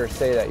don't ever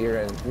say that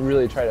you're going to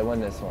really try to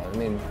win this one. I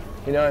mean,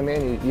 you know what I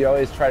mean? You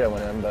always try to win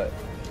them, but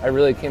I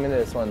really came into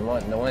this one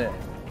wanting to win it.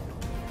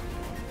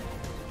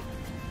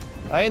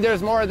 I think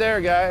there's more there,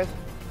 guys.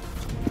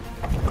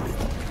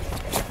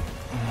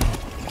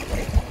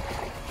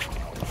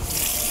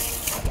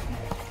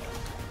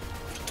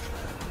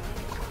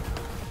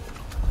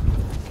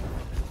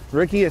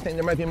 Ricky, I think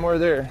there might be more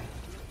there.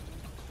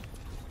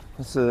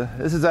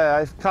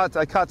 I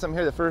caught some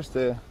here the first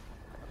day.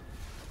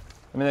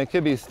 I mean, it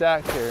could be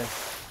stacked here.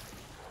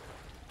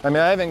 I mean,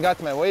 I haven't got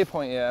to my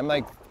waypoint yet. I'm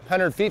like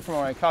 100 feet from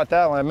where I caught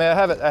that one. I mean,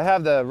 I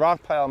have the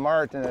rock pile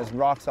marked, and there's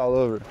rocks all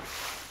over.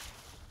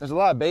 There's a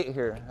lot of bait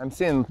here. I'm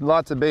seeing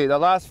lots of bait. The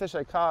last fish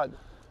I caught,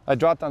 I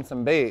dropped on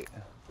some bait.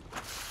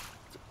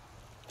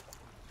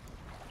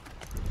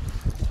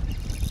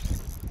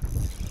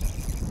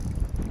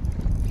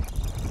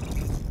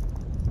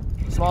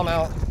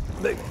 Smallmouth,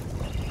 big.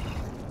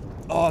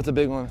 Oh, it's a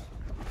big one.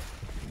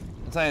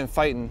 It's not even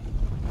fighting.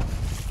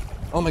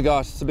 Oh my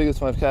gosh, it's the biggest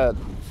one I've caught.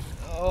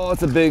 Oh,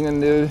 it's a big one,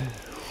 dude.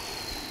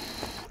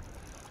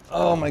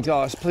 Oh my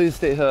gosh, please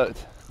stay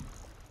hooked.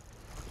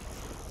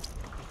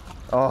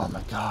 Oh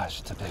my gosh,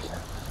 it's a big one.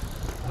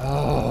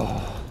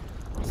 Oh,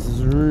 this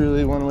is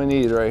really one we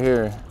need right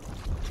here.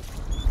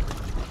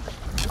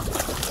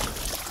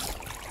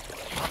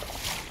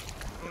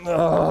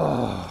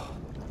 Oh.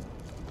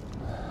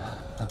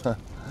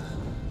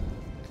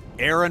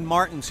 Aaron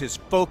Martens, his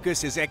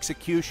focus, his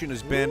execution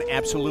has been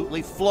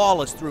absolutely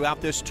flawless throughout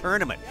this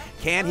tournament.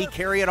 Can he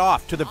carry it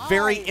off to the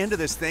very end of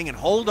this thing and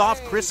hold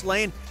off Chris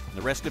Lane and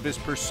the rest of his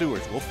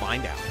pursuers? We'll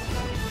find out.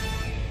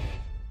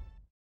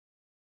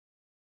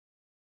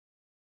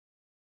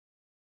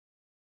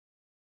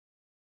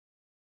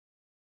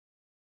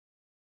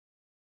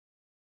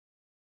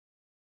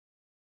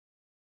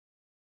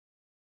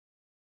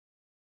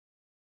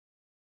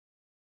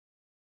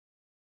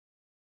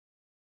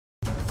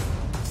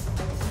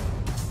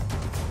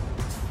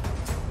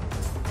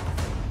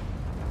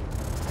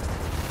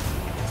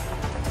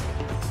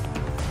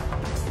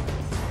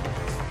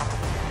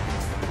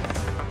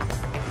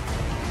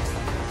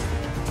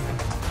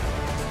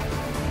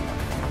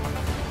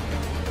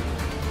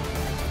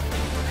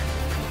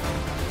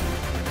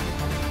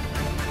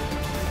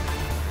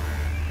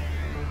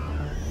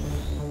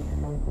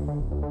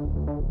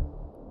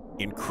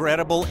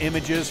 Incredible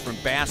images from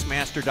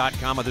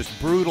Bassmaster.com of this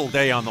brutal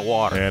day on the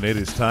water. And it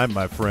is time,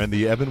 my friend,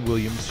 the Evan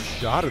Williams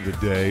shot of the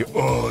day.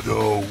 Oh,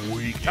 the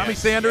week. Tommy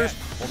Sanders,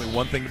 only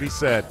one thing to be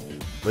said.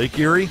 Lake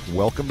Erie,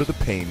 welcome to the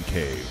Pain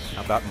Cave.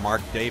 How about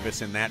Mark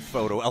Davis in that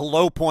photo? A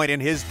low point in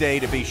his day,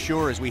 to be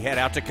sure, as we head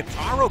out to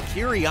Kotaro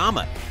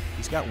Kiriyama.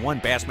 He's got one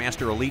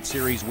Bassmaster Elite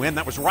Series win.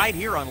 That was right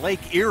here on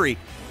Lake Erie,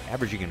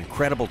 averaging an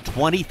incredible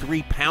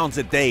 23 pounds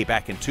a day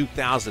back in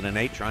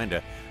 2008, trying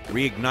to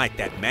reignite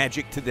that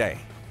magic today.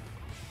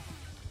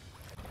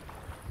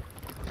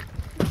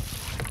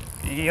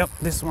 Yep,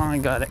 this one I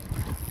got it.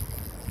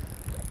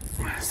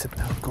 Set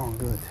the hook on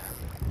good.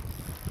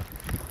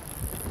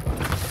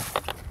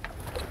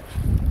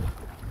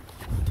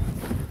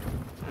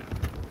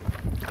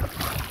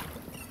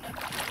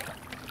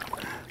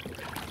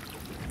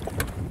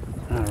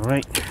 All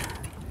right,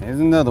 here's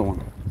another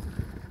one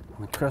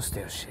on the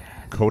crusttail shad.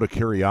 Kota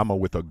Kiriyama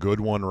with a good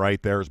one right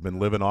there. Has been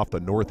living off the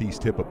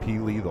northeast tip of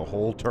Pelee the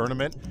whole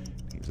tournament.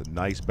 He's a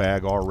nice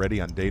bag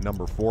already on day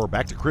number 4.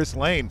 Back to Chris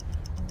Lane.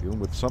 Dealing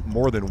with something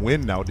more than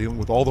wind now, dealing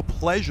with all the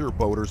pleasure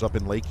boaters up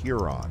in Lake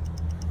Huron.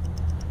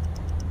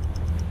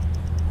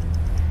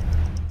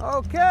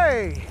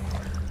 Okay.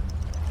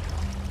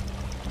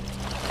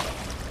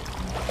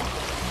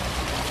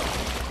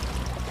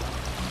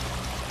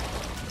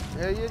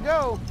 There you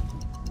go.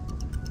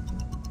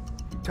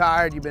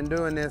 Tired, you've been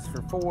doing this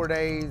for 4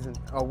 days, and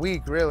a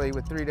week really,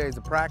 with 3 days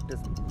of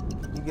practice.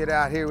 You get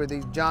out here with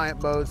these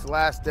giant boats, the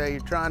last day you're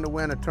trying to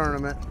win a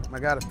tournament. I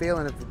got a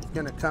feeling if it's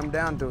gonna come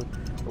down to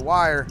the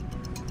wire,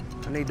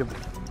 I need to,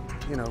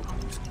 you know,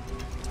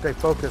 stay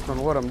focused on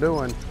what I'm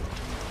doing.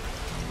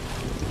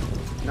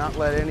 Not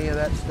let any of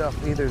that stuff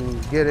either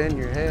get in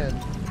your head.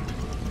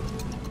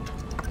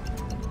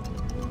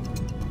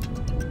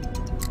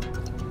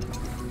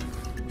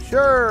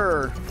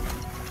 Sure.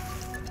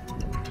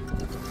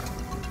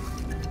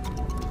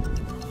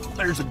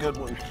 There's a good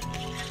one.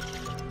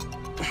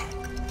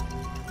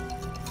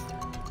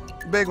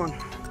 Big one,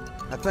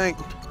 I think.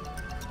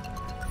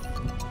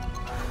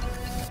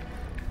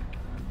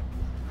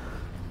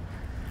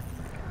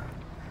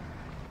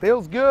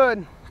 Feels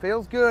good,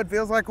 feels good.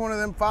 Feels like one of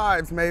them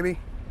 5s, maybe.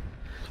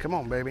 Come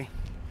on, baby.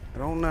 I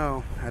don't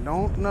know.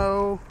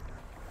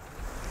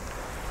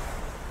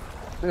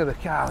 Look at the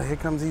cow, here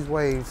comes these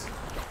waves.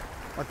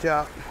 Watch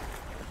out.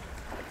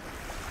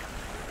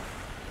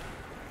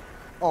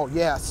 Oh,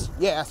 yes,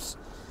 yes.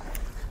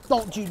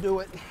 Don't you do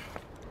it.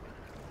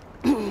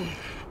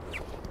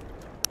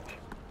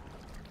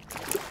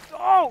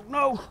 Oh,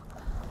 no.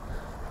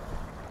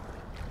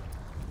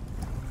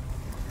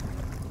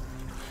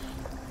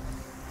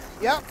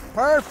 Yep,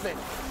 perfect.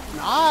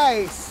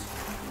 Nice.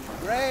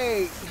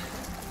 Great.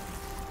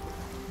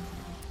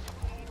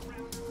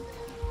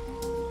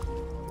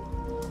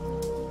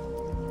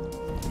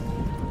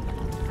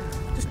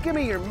 Just give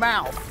me your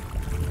mouth.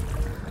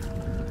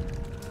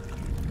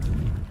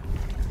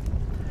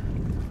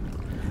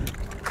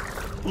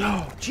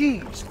 Oh,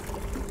 jeez.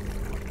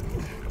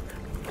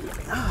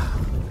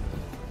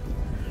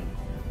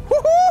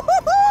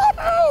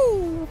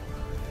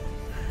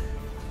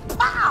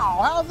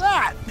 Pow! How's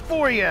that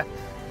for you?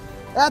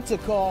 That's a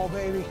call,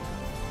 baby.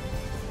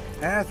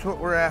 That's what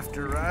we're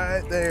after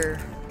right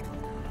there.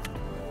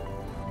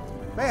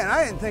 Man,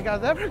 I didn't think I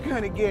was ever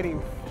gonna get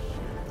him.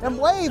 Them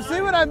waves,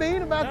 see what I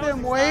mean about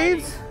them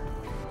waves?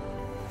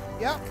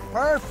 Yep,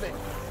 perfect.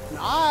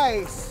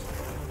 Nice.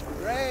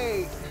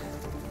 Great.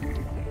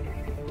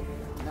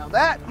 Now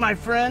that, my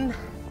friend,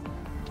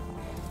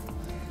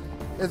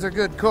 is a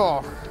good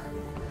call.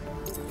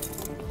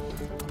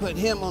 Put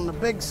him on the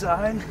big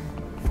side.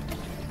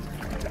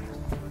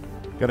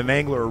 Got an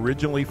angler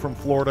originally from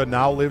Florida,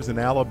 now lives in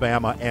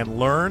Alabama, and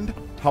learned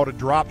how to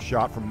drop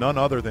shot from none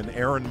other than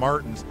Aaron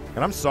Martens.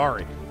 And I'm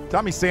sorry,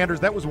 Tommy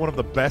Sanders, that was one of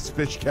the best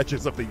fish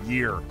catches of the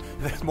year.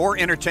 That's more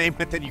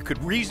entertainment than you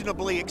could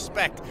reasonably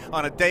expect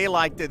on a day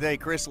like today.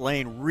 Chris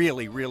Lane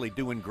really, really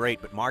doing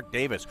great. But Mark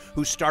Davis,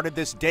 who started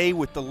this day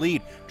with the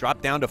lead,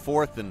 dropped down to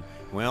fourth, and,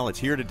 well, it's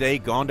here today,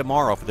 gone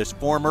tomorrow for this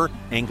former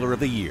Angler of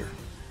the Year.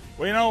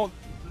 Well, you know,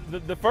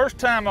 the first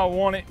time I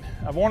won it,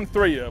 I've won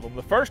 3 of them.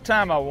 The first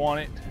time I won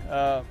it,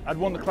 I'd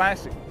won the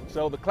Classic.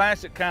 So the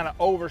Classic kind of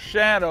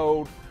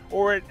overshadowed,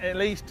 or it at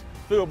least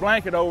threw a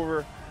blanket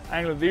over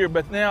Angler of the Year.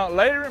 But now,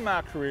 later in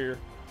my career,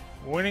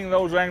 winning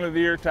those Angler of the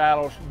Year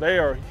titles, they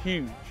are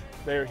huge.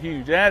 They're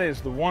huge. That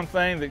is the one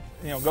thing that,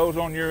 you know, goes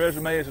on your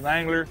resume as an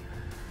angler.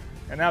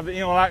 And now,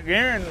 you know, like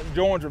Aaron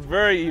joins a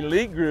very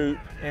elite group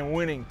in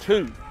winning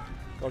 2.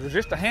 Because there's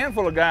just a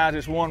handful of guys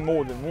that's won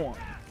more than 1.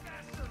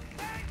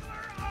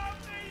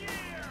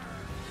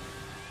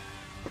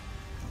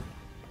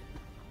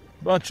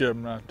 Bunch of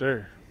them right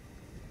there.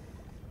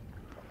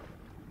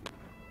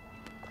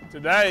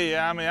 Today,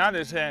 I mean, I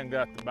just hadn't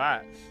got the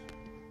bites.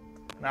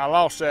 Now, I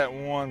lost that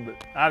one, but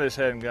I just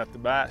hadn't got the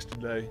bites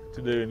today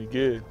to do any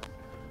good.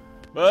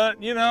 But,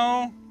 you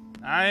know,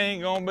 I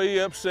ain't gonna be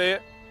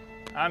upset.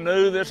 I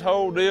knew this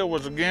whole deal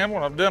was a gamble,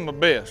 and I've done my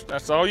best.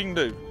 That's all you can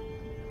do.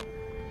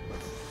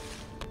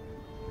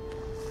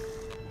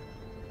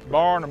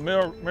 Barring a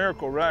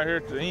miracle right here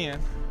at the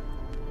end.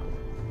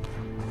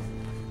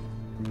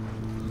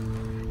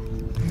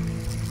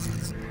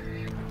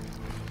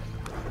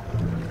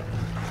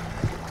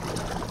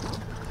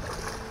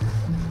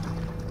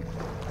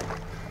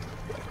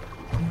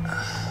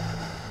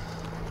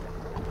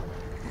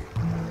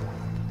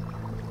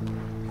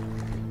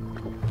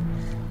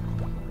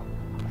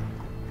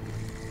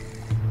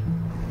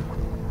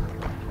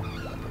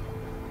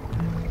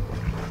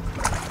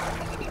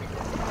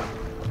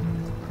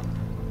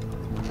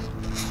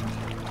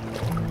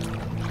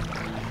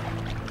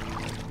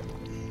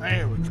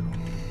 There we go.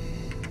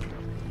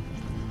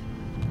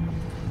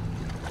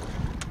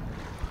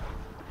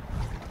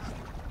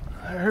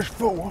 There's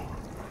 4.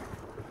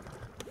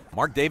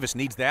 Mark Davis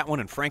needs that one,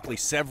 and frankly,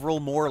 several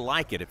more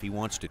like it if he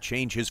wants to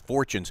change his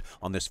fortunes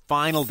on this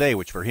final day,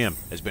 which for him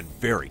has been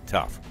very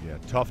tough. Yeah,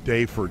 tough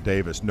day for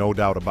Davis, no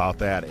doubt about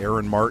that.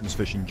 Aaron Martens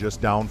fishing just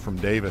down from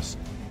Davis.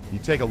 You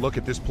take a look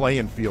at this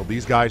playing field,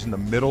 these guys in the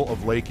middle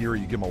of Lake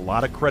Erie, you give them a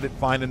lot of credit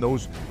finding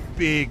those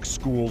big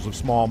schools of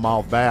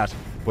smallmouth bass,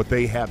 but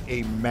they have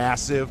a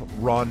massive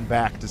run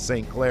back to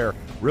St. Clair,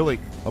 really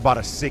about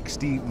a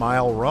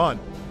 60-mile run.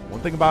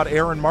 One thing about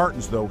Aaron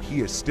Martens, though,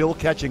 he is still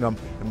catching them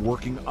and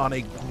working on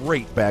a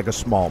great bag of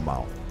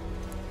smallmouth.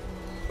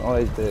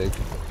 Always big.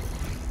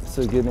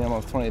 So give me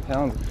almost 20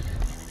 pounds.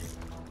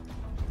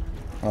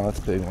 Oh, that's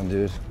a big one,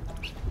 dude.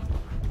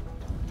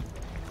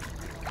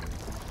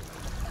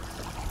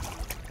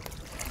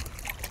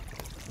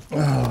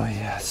 Oh,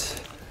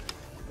 yes.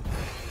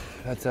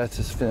 That's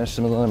just finished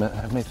the limit.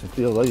 That makes me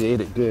feel like you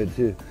ate it good,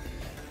 too.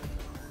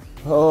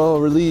 Oh,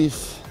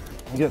 relief.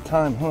 I got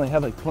time. I only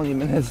have like 20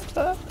 minutes.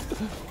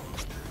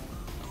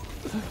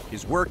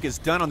 His work is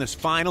done on this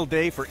final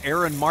day for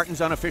Aaron Martens,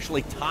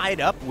 unofficially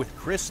tied up with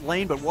Chris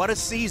Lane. But what a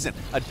season.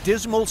 A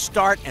dismal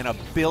start and a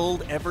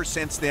build ever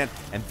since then.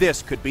 And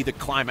this could be the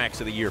climax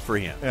of the year for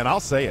him. And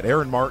I'll say it,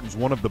 Aaron Martens,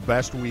 one of the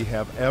best we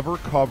have ever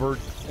covered,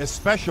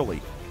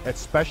 especially at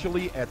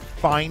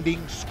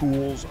finding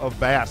schools of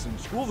bass. And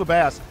schools of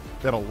bass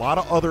that a lot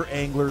of other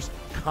anglers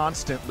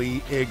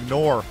constantly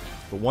ignore.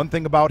 The one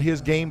thing about his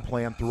game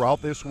plan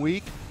throughout this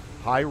week,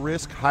 high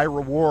risk, high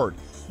reward.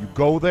 You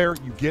go there,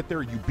 you get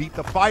there, you beat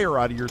the fire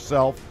out of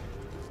yourself.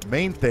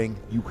 Main thing,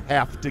 you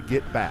have to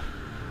get back.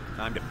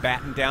 Time to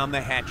batten down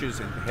the hatches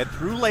and head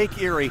through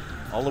Lake Erie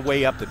all the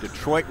way up the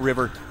Detroit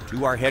River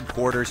to our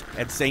headquarters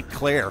at St.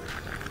 Clair.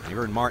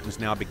 Aaron Martens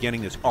now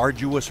beginning this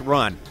arduous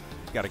run.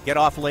 Got to get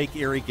off Lake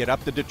Erie, get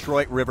up the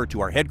Detroit River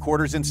to our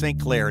headquarters in St.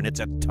 Clair, and it's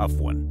a tough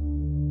one.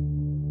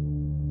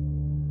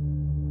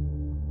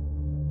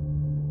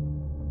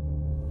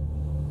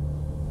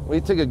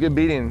 We took a good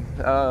beating.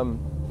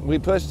 we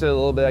pushed it a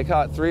little bit. I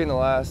caught 3 in the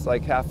last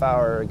like half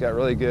hour. It got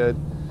really good.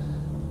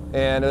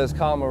 And it was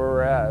calm where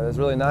we're at. It was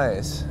really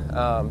nice.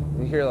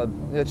 You hear,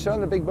 it's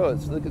showing the big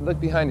boats. Look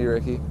behind you,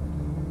 Ricky.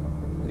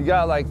 You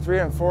got like 3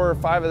 and 4 or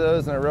 5 of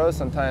those in a row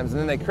sometimes, and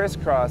then they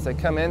crisscross. They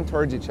come in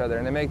towards each other,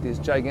 and they make these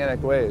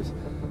gigantic waves.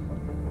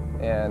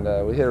 And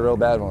we hit a real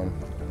bad one,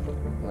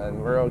 and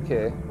we're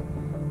okay.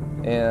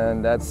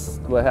 And that's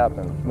what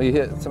happened. We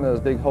hit some of those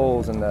big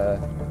holes and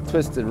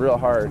twisted real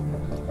hard.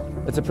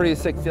 It's a pretty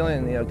sick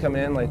feeling, you know,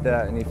 coming in like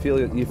that, and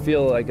you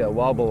feel like a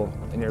wobble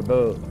in your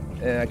boat.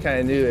 And I kind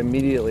of knew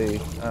immediately.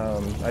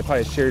 I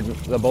probably sheared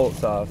the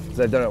bolts off because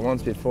I've done it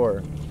once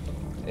before.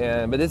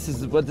 But this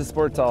is what the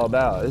sport's all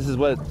about. This is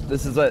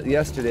what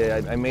yesterday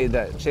I made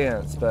that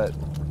chance, but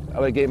I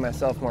would have gave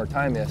myself more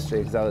time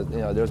yesterday because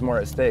there was more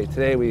at stake.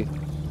 Today we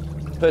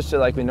pushed it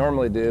like we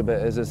normally do, but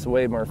it's just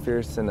way more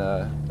fierce, and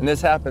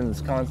this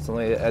happens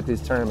constantly at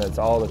these tournaments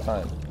all the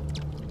time.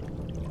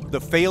 The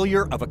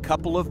failure of a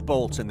couple of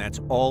bolts, and that's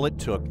all it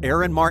took.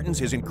 Aaron Martens,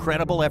 his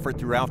incredible effort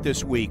throughout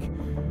this week,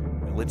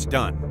 well, it's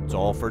done. It's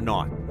all for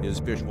naught. His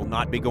fish will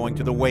not be going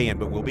to the weigh-in,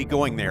 but we'll be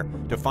going there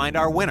to find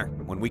our winner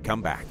when we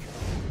come back.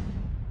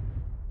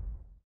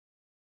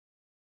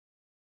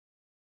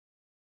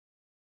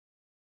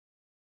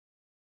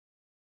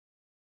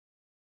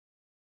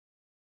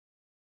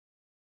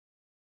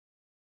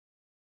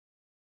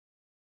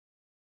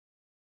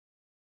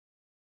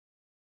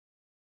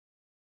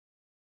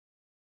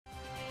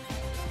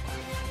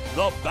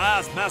 The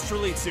Bassmaster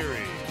Elite Series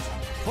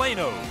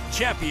Plano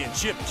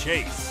Championship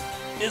Chase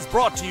is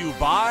brought to you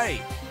by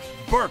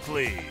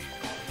Berkeley,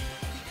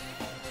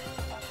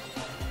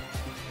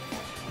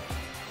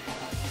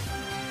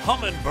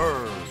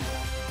 Humminbird,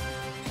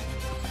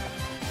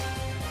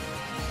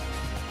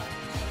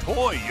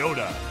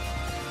 Toyota,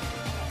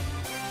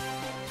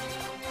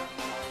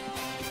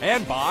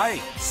 and by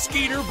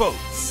Skeeter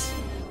Boats.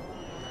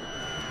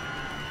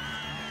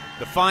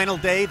 The final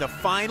day, the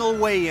final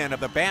weigh-in of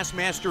the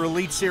Bassmaster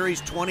Elite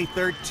Series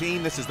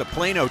 2013. This is the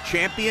Plano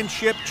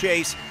Championship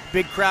Chase.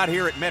 Big crowd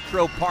here at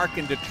Metro Park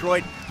in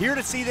Detroit, here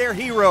to see their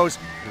heroes.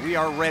 We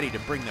are ready to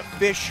bring the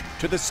fish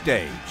to the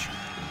stage.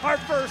 Our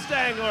first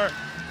angler,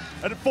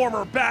 a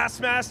former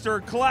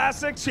Bassmaster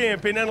Classic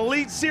champion and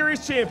Elite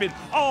Series champion,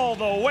 all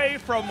the way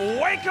from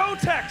Waco,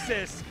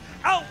 Texas,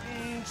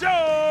 Elton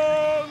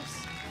Jones.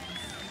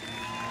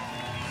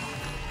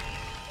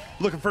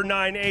 Looking for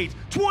 9'8",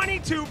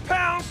 22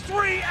 pounds,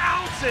 3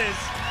 ounces.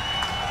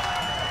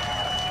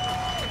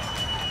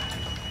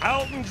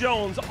 Elton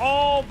Jones,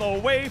 all the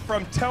way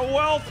from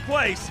 12th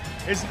place,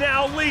 is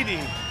now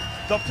leading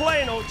the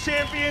Plano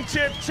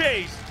Championship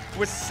Chase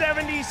with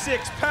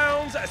 76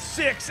 pounds,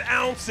 6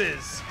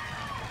 ounces.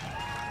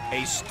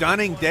 A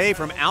stunning day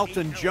from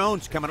Elton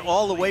Jones, coming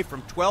all the way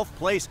from 12th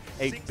place.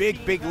 A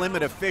big, big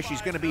limit of fish.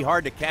 He's going to be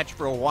hard to catch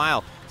for a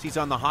while. He's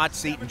on the hot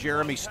seat, and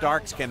Jeremy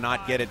Starks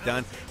cannot get it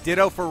done.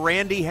 Ditto for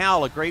Randy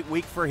Howell, a great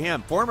week for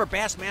him. Former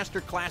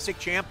Bassmaster Classic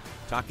champ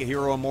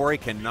Takahiro Omori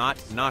cannot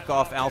knock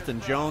off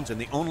Elton Jones, and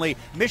the only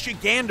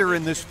Michigander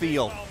in this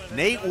field,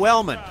 Nate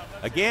Wellman,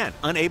 again,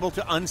 unable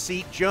to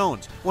unseat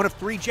Jones. One of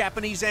 3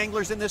 Japanese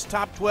anglers in this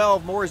top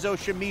 12, Morizo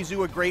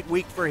Shimizu, a great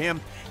week for him.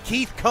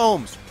 Keith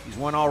Combs, he's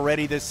won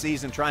already this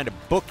season, trying to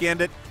bookend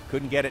it.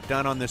 Couldn't get it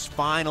done on this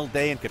final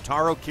day, and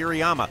Kotaro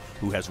Kiriyama,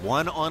 who has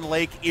won on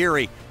Lake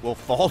Erie, will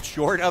fall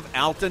short of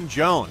Elton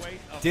Jones.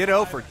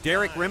 Ditto for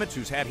Derek Rimmets,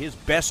 who's had his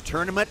best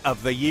tournament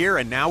of the year,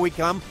 and now we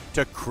come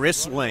to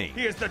Chris Lane.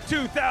 He is the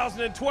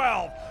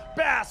 2012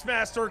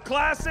 Bassmaster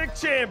Classic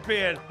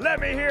champion.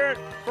 Let me hear it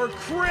for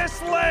Chris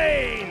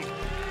Lane.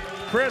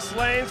 Chris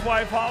Lane's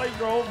wife Holly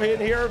drove in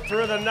here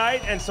through the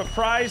night and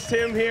surprised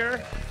him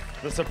here.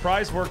 The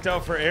surprise worked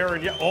out for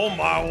Aaron. Oh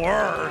my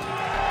word.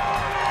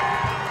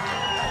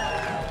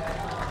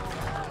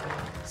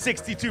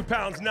 62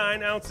 pounds,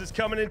 9 ounces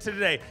coming in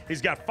today.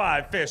 He's got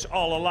 5 fish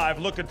all alive,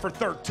 looking for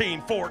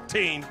 13,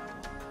 14.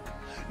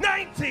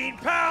 19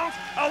 pounds,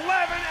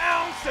 11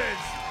 ounces.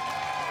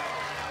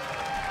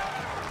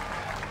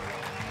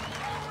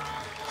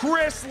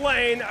 Chris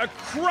Lane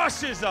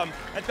crushes them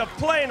at the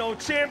Plano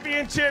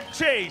Championship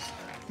Chase.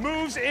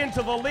 Moves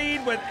into the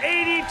lead with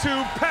 82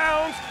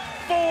 pounds,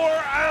 4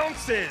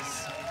 ounces.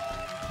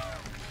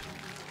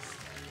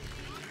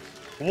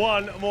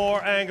 One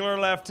more angler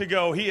left to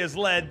go. He has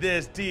led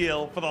this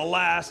deal for the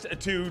last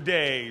 2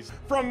 days.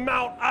 From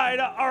Mount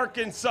Ida,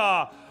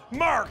 Arkansas,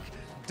 Mark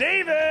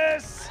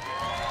Davis.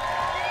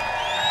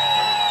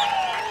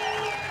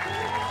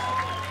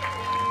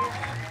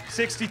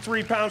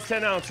 $63 pounds,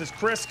 10 ounces.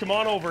 Chris, come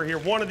on over here.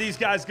 One of these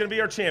guys is going to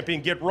be our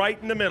champion. Get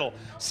right in the middle.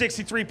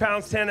 63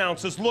 pounds, 10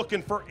 ounces,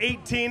 looking for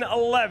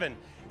 1811.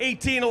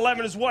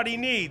 1811 is what he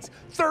needs.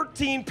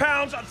 13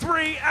 pounds,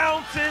 3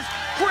 ounces.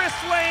 Chris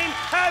Lane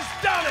has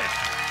done it.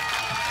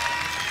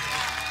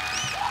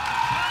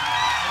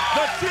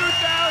 The 2012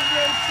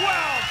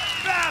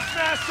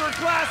 Bassmaster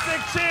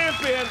Classic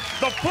champion,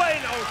 the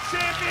Plano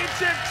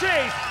Championship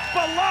Chase,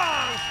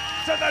 belongs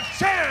to the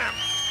champ,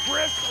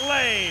 Chris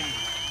Lane.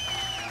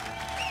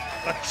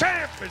 The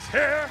champ is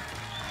here.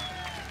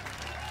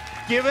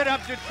 Give it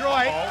up,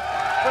 Detroit,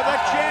 for the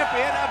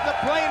champion of the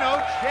Plano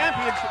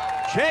Championship.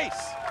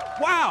 Chase.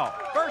 Wow.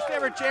 First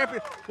ever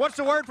champion. What's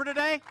the word for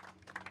today?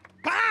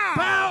 Pow!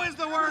 Pow is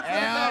the word for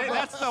today.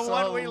 That's the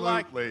one we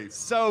like.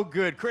 So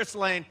good. Chris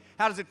Lane,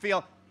 how does it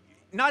feel?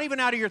 Not even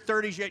out of your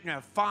 30s yet, you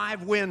have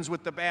 5 wins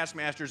with the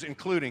Bassmasters,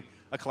 including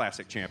a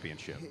Classic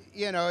championship.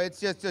 You know, it's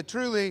just it's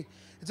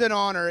an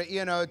honor,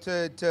 you know,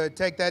 to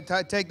take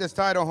this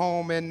title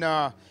home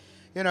and,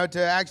 you know,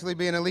 to actually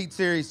be an Elite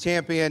Series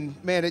champion.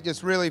 Man, it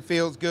just really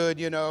feels good,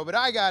 you know. But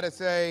I got to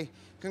say,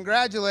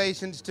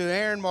 congratulations to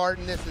Aaron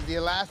Martin. This is the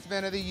last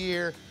event of the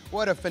year.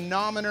 What a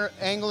phenomenal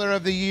angler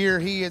of the year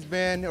he has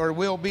been or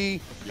will be,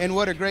 and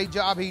what a great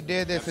job he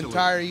did this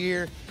entire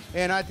year.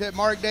 And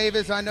Mark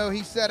Davis, I know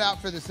he set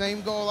out for the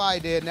same goal I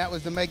did, and that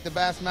was to make the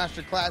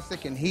Bassmaster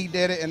Classic, and he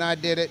did it, and I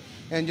did it.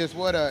 And just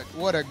what a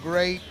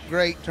great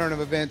turn of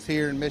events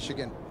here in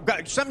Michigan.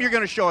 Something you're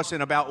going to show us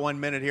in about 1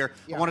 minute here.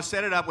 Yeah. I want to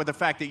set it up with the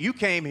fact that you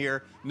came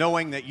here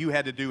knowing that you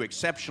had to do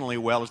exceptionally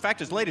well. In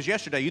fact, as late as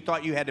yesterday, you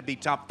thought you had to be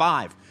top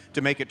 5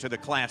 to make it to the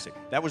Classic.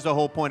 That was the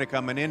whole point of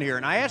coming in here.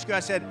 And I asked you, I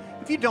said,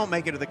 if you don't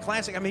make it to the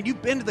Classic, I mean,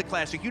 you've been to the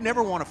Classic. You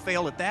never want to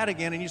fail at that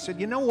again. And you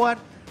said, you know what?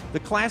 The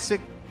Classic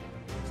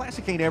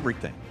ain't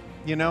everything.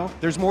 You know,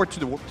 there's more to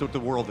the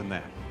world than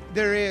that.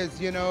 There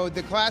is. You know,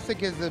 the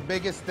Classic is the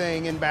biggest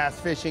thing in bass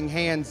fishing,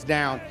 hands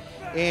down.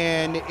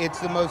 And it's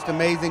the most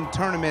amazing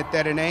tournament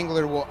that an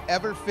angler will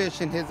ever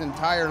fish in his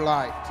entire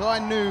life. So I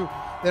knew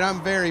that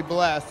I'm very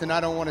blessed, and I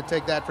don't want to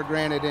take that for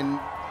granted. And,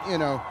 you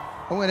know,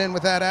 I went in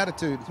with that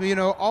attitude. So, you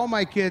know, all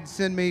my kids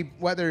send me,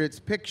 whether it's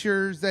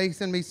pictures, they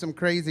send me some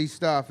crazy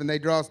stuff, and they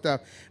draw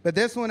stuff. But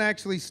this one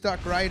actually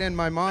stuck right in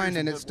my mind,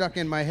 and it stuck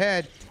in my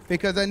head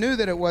because I knew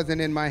that it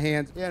wasn't in my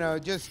hands. You know,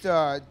 just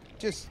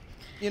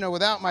you know,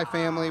 without my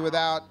family,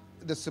 without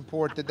the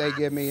support that they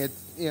give me, it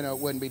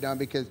wouldn't be done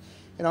because,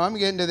 you know, I'm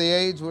getting to the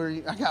age where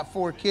I got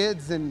 4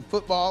 kids and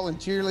football and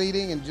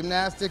cheerleading and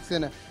gymnastics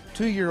and a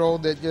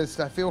 2-year-old that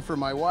I feel for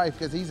my wife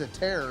because he's a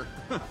terror.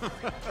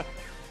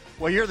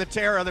 Well, you're the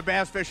terror of the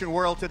bass fishing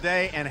world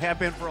today and have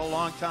been for a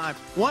long time.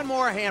 One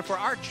more hand for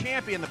our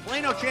champion, the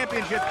Plano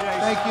Championship.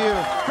 Thank you.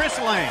 Chris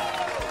Lane.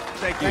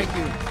 Thank you.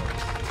 Thank you.